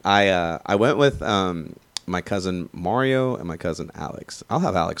 I went with my cousin Mario and my cousin Alex. I'll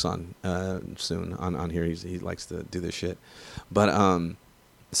have Alex on soon on here. He likes to do this shit. But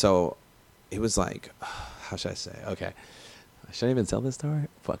so it was like, how should I say? Okay, should I even tell this story?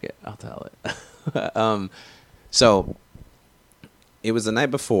 Fuck it, I'll tell it. So it was the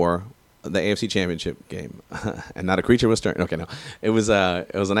night before the AFC Championship game, and not a creature was stirring. Okay, no, it was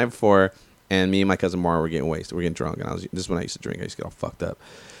the night before, and me and my cousin Mario were getting wasted. We're getting drunk, and this is when I used to drink. I used to get all fucked up,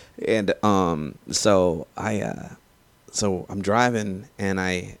 and so I'm driving, and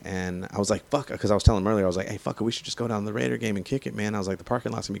I was like, fuck, because I was telling him earlier, I was like, hey, fuck it, we should just go down to the Raider game and kick it, man. I was like, the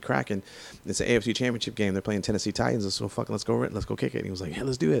parking lot's gonna be cracking. It's an AFC Championship game. They're playing Tennessee Titans, so fucking let's go kick it. And he was like, yeah,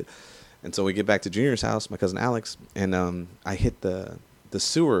 let's do it. And so we get back to Junior's house, my cousin Alex, and I hit the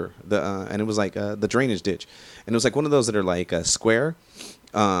sewer, and it was like the drainage ditch, and it was like one of those that are like a square,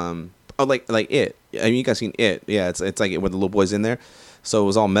 like it. I mean, you guys seen it? Yeah, it's like where the little boy's in there. So it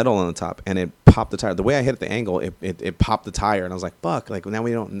was all metal on the top, and it popped the tire. The way I hit at the angle, it popped the tire, and I was like, fuck, like now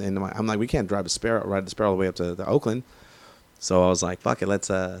we don't. And I'm like, we can't ride the Sparrow all the way up to Oakland. So I was like, fuck it, let's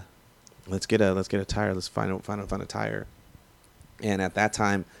get a tire. Let's find a tire. And at that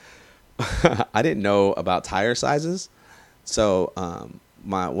time, I didn't know about tire sizes. So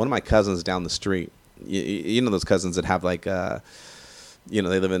one of my cousins down the street, you know those cousins that have like They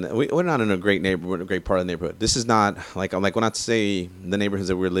live in. We're not in a great neighborhood, we're in a great part of the neighborhood. This is not like when I say the neighborhoods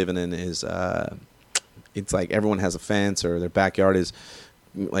that we're living in is, it's like everyone has a fence or their backyard is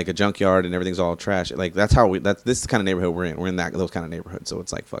like a junkyard and everything's all trash. Like this is the kind of neighborhood we're in. We're in those kind of neighborhoods. So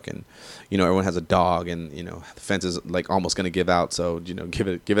it's like fucking, everyone has a dog and the fence is like almost gonna give out. So give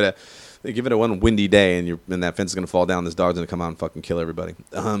it a one windy day and that fence is gonna fall down. This dog's gonna come out and fucking kill everybody.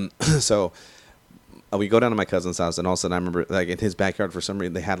 So we go down to my cousin's house and all of a sudden I remember like in his backyard for some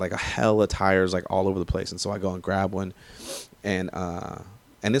reason they had like a hell of tires like all over the place. And so I go and grab one and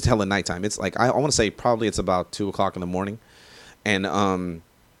it's hella nighttime. It's like I want to say probably it's about 2:00 in the morning. And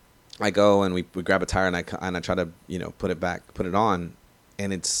I go and we grab a tire and I try to put it on,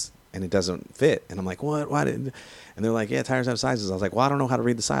 and it doesn't fit. And I'm like, what? Why did? And they're like, yeah, tires have sizes. I was like, well, I don't know how to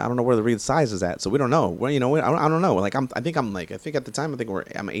read the size. I don't know where to read the size is at. So we don't know. Well, I don't know. Like I think at the time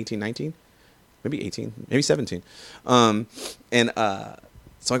I'm 18, 19, maybe 18, maybe 17. So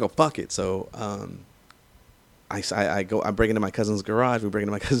I go fuck it. So I break into my cousin's garage. We break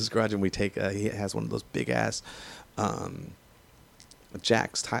into my cousin's garage and we take he has one of those big ass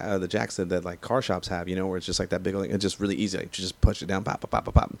jacks, the jacks that like car shops have, where it's just like that big, like, it's just really easy. Like you just push it down, pop, pop, pop,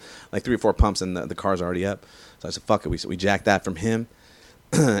 pop, pop, like 3 or 4 pumps, and the car's already up. So I said, "Fuck it." We jacked that from him,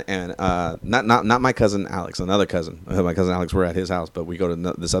 and not my cousin Alex, another cousin. My cousin Alex, we're at his house, but we go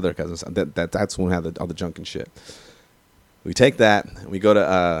to this other cousin's. That's when we have all the junk and shit. We take that. We go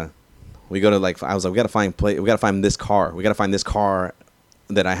to like I was like, we gotta find this car. We gotta find this car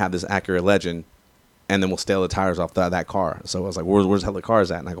that I have this Acura Legend. And then we'll steal the tires off that car. So I was like, where's the hell the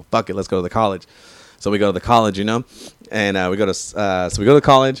cars at? And I go, fuck it, let's go to the college. So we go to the college, and we go to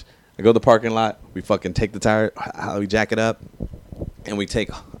college. I go to the parking lot. We fucking take the tire, we jack it up, and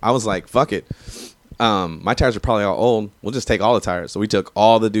I was like, fuck it. My tires are probably all old. We'll just take all the tires. So we took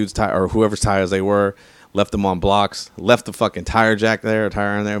all the dudes' tire or whoever's tires they were, left them on blocks, left the fucking tire jack there,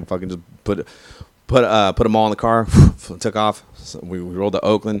 tire in there, and fucking just put them all in the car, took off. So we rolled to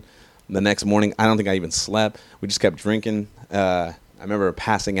Oakland. The next morning, I don't think I even slept. We just kept drinking. I remember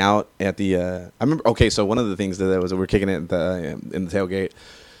passing out at the. So one of the things that was we were kicking it in the tailgate.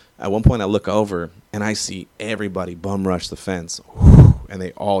 At one point, I look over and I see everybody bum rush the fence, and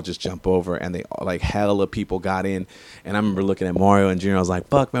they all just jump over, and they like hella people got in. And I remember looking at Mario and Junior. I was like,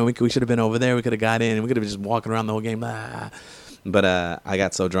 "Fuck, man, we should have been over there. We could have got in, and we could have just walking around the whole game." But I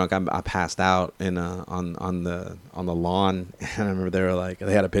got so drunk, I passed out on the lawn, and I remember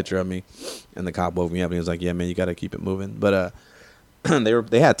they had a picture of me, and the cop woke me up, and he was like, "Yeah, man, you got to keep it moving." But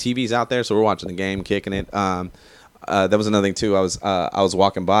they had TVs out there, so we're watching the game, kicking it. That was another thing too. I was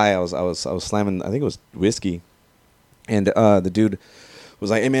walking by, I was slamming, I think it was whiskey, and the dude was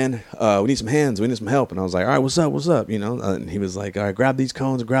like, "Hey man, we need some hands, we need some help." And I was like, "All right, what's up?" And he was like, "All right, grab these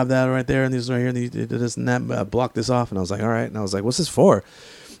cones, grab that right there, and these right here, and this and that, block this off." And I was like, "All right." And I was like, "What's this for?"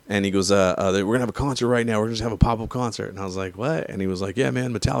 And he goes, "We're gonna have a concert right now. We're just have a pop-up concert." And I was like, "What?" And he was like, "Yeah,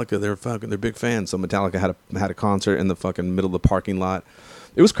 man, Metallica, they're big fans." So Metallica had a concert in the fucking middle of the parking lot.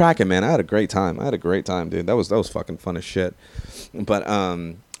 It was cracking, man. I had a great time, dude. That was fucking fun as shit. But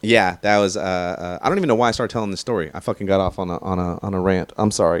yeah, that was. I don't even know why I started telling this story. I fucking got off on a rant.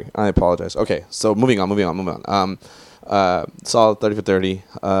 I'm sorry. I apologize. Okay, so moving on. Saw 30 for 30,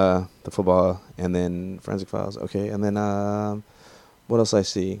 the football, and then Forensic Files. Okay, and then what else I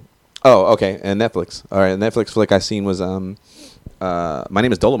see? Oh, okay, and Netflix. All right, Netflix flick I seen was My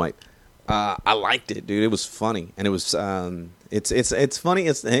Name is Dolomite. I liked it, dude. It was funny, and it was it's funny.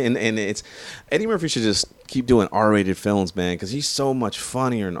 It's Eddie Murphy should just keep doing R-rated films, man, because he's so much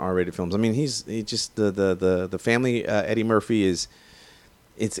funnier in R-rated films. I mean, he just the family Eddie Murphy is.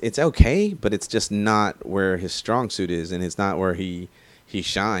 It's okay, but it's just not where his strong suit is, and it's not where he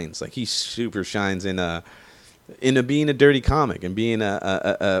shines. Like he super shines into being a dirty comic and being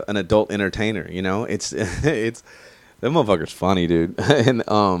an adult entertainer. It's that motherfucker's funny, dude,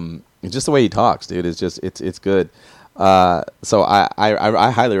 and just the way he talks, dude, is just it's good. So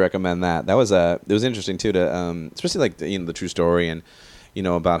I highly recommend that. It was interesting too to especially like the true story and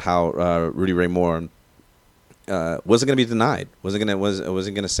about how Rudy Ray Moore wasn't going to be denied, wasn't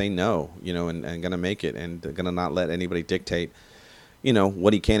going to say no, and going to make it, and going to not let anybody dictate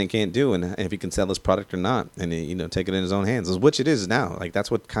what he can and can't do, and if he can sell his product or not, and take it in his own hands, which it is now. Like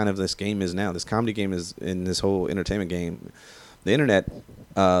that's what kind of this game is now. This comedy game is in this whole entertainment game. The internet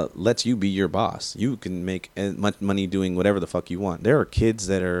lets you be your boss. You can make as much money doing whatever the fuck you want. There are kids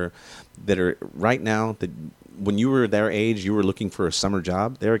that are right now that when you were their age, you were looking for a summer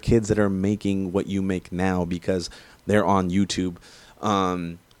job. There are kids that are making what you make now because they're on YouTube,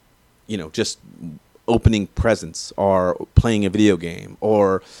 just opening presents or playing a video game,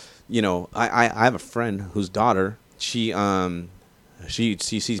 or I have a friend whose daughter, she She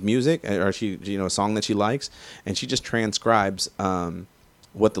sees music or she a song that she likes, and she just transcribes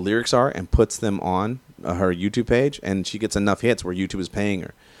what the lyrics are and puts them on her YouTube page, and she gets enough hits where YouTube is paying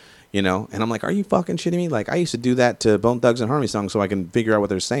her. And I'm like, are you fucking shitting me? Like, I used to do that to Bone Thugs and Harmony songs so I can figure out what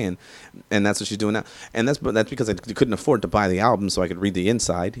they're saying, and that's what she's doing now. And that's because I couldn't afford to buy the album, so I could read the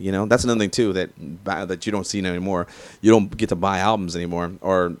inside. That's another thing too that you don't see anymore. You don't get to buy albums anymore,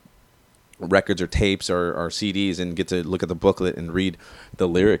 or records or tapes or CDs, and get to look at the booklet and read the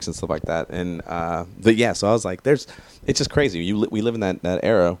lyrics and stuff like that. And but yeah, so I was like, it's just crazy. We live in that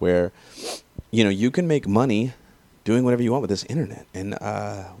era where you can make money doing whatever you want with this internet, and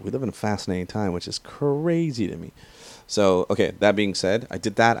we live in a fascinating time, which is crazy to me. So, okay, that being said, I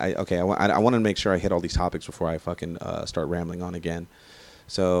did that. I want to make sure I hit all these topics before I fucking start rambling on again.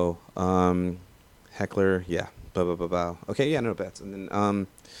 So, Heckler, yeah, blah blah blah blah. Okay, yeah, no bets. And then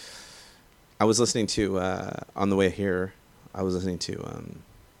I was listening to on the way here. I was listening to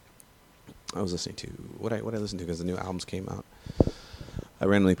what I listened to because the new albums came out. I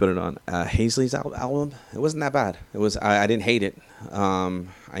randomly put it on Hazley's album. It wasn't that bad. It was. I didn't hate it.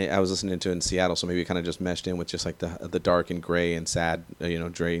 I was listening to it in Seattle, so maybe it kind of just meshed in with just like the dark and gray and sad,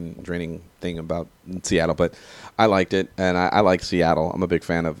 draining thing about Seattle. But I liked it, and I like Seattle. I'm a big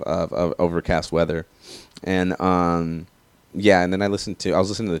fan of overcast weather, and yeah. And then I was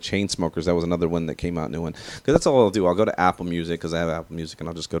listening to the Chainsmokers. That was another one that came out, new one. Because that's all I'll do. I'll go to Apple Music because I have Apple Music, and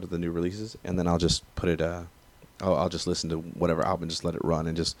I'll just go to the new releases, and then I'll just put it. I'll just listen to whatever album, just let it run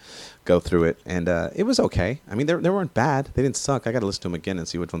and just go through it. And it was okay. I mean, they weren't bad. They didn't suck. I got to listen to them again and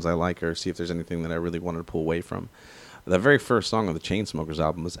see which ones I like, or see if there's anything that I really wanted to pull away from. The very first song of the Chainsmokers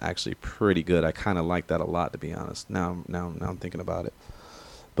album was actually pretty good. I kind of like that a lot, to be honest. Now I'm thinking about it.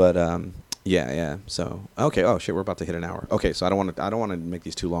 But yeah. So okay. Oh shit, we're about to hit an hour. Okay, so I don't want to make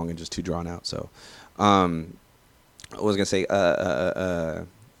these too long and just too drawn out. So I was gonna say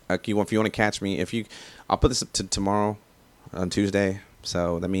if you want to catch me, I'll put this up to tomorrow on Tuesday.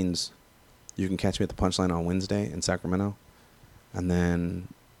 So that means you can catch me at the Punchline on Wednesday in Sacramento. And then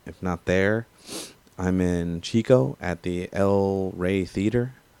if not there, I'm in Chico at the El Rey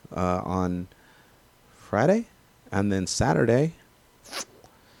Theater on Friday. And then Saturday,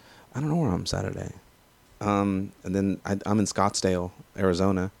 I don't know where I'm Saturday. And then I'm in Scottsdale,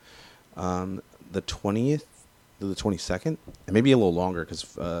 Arizona, the 20th. The 22nd, and maybe a little longer because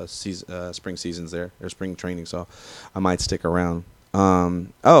spring season's there, or spring training, so I might stick around.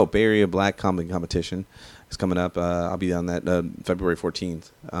 Bay Area Black Comedy Competition is coming up. I'll be on that February 14th.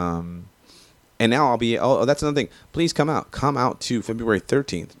 And now I'll be. Oh, that's another thing. Please come out to February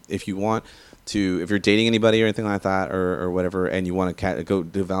 13th if you want to. If you're dating anybody or anything like that, or whatever, and you want to go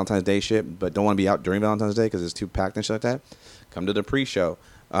do Valentine's Day shit, but don't want to be out during Valentine's Day because it's too packed and shit like that, come to the pre-show.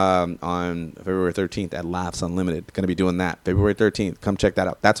 On February 13th at Laughs Unlimited. Going to be doing that. February 13th. Come check that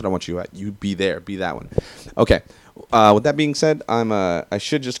out. That's what I want you at. You be there. Be that one. Okay. With that being said, I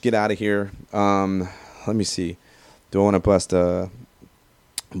should just get out of here. Let me see. Do I want to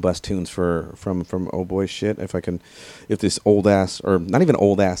bust tunes from Oh Boy shit? If this old ass, or not even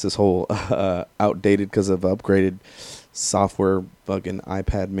old ass, this whole outdated because of upgraded software fucking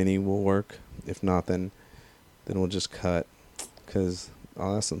iPad mini will work. If not, then we'll just cut. Because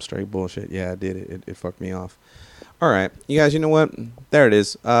that's some straight bullshit. Yeah, I did it. It fucked me off. All right. You guys, you know what? There it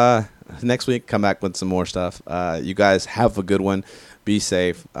is. Next week, come back with some more stuff. You guys have a good one. Be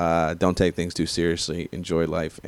safe. Don't take things too seriously. Enjoy life.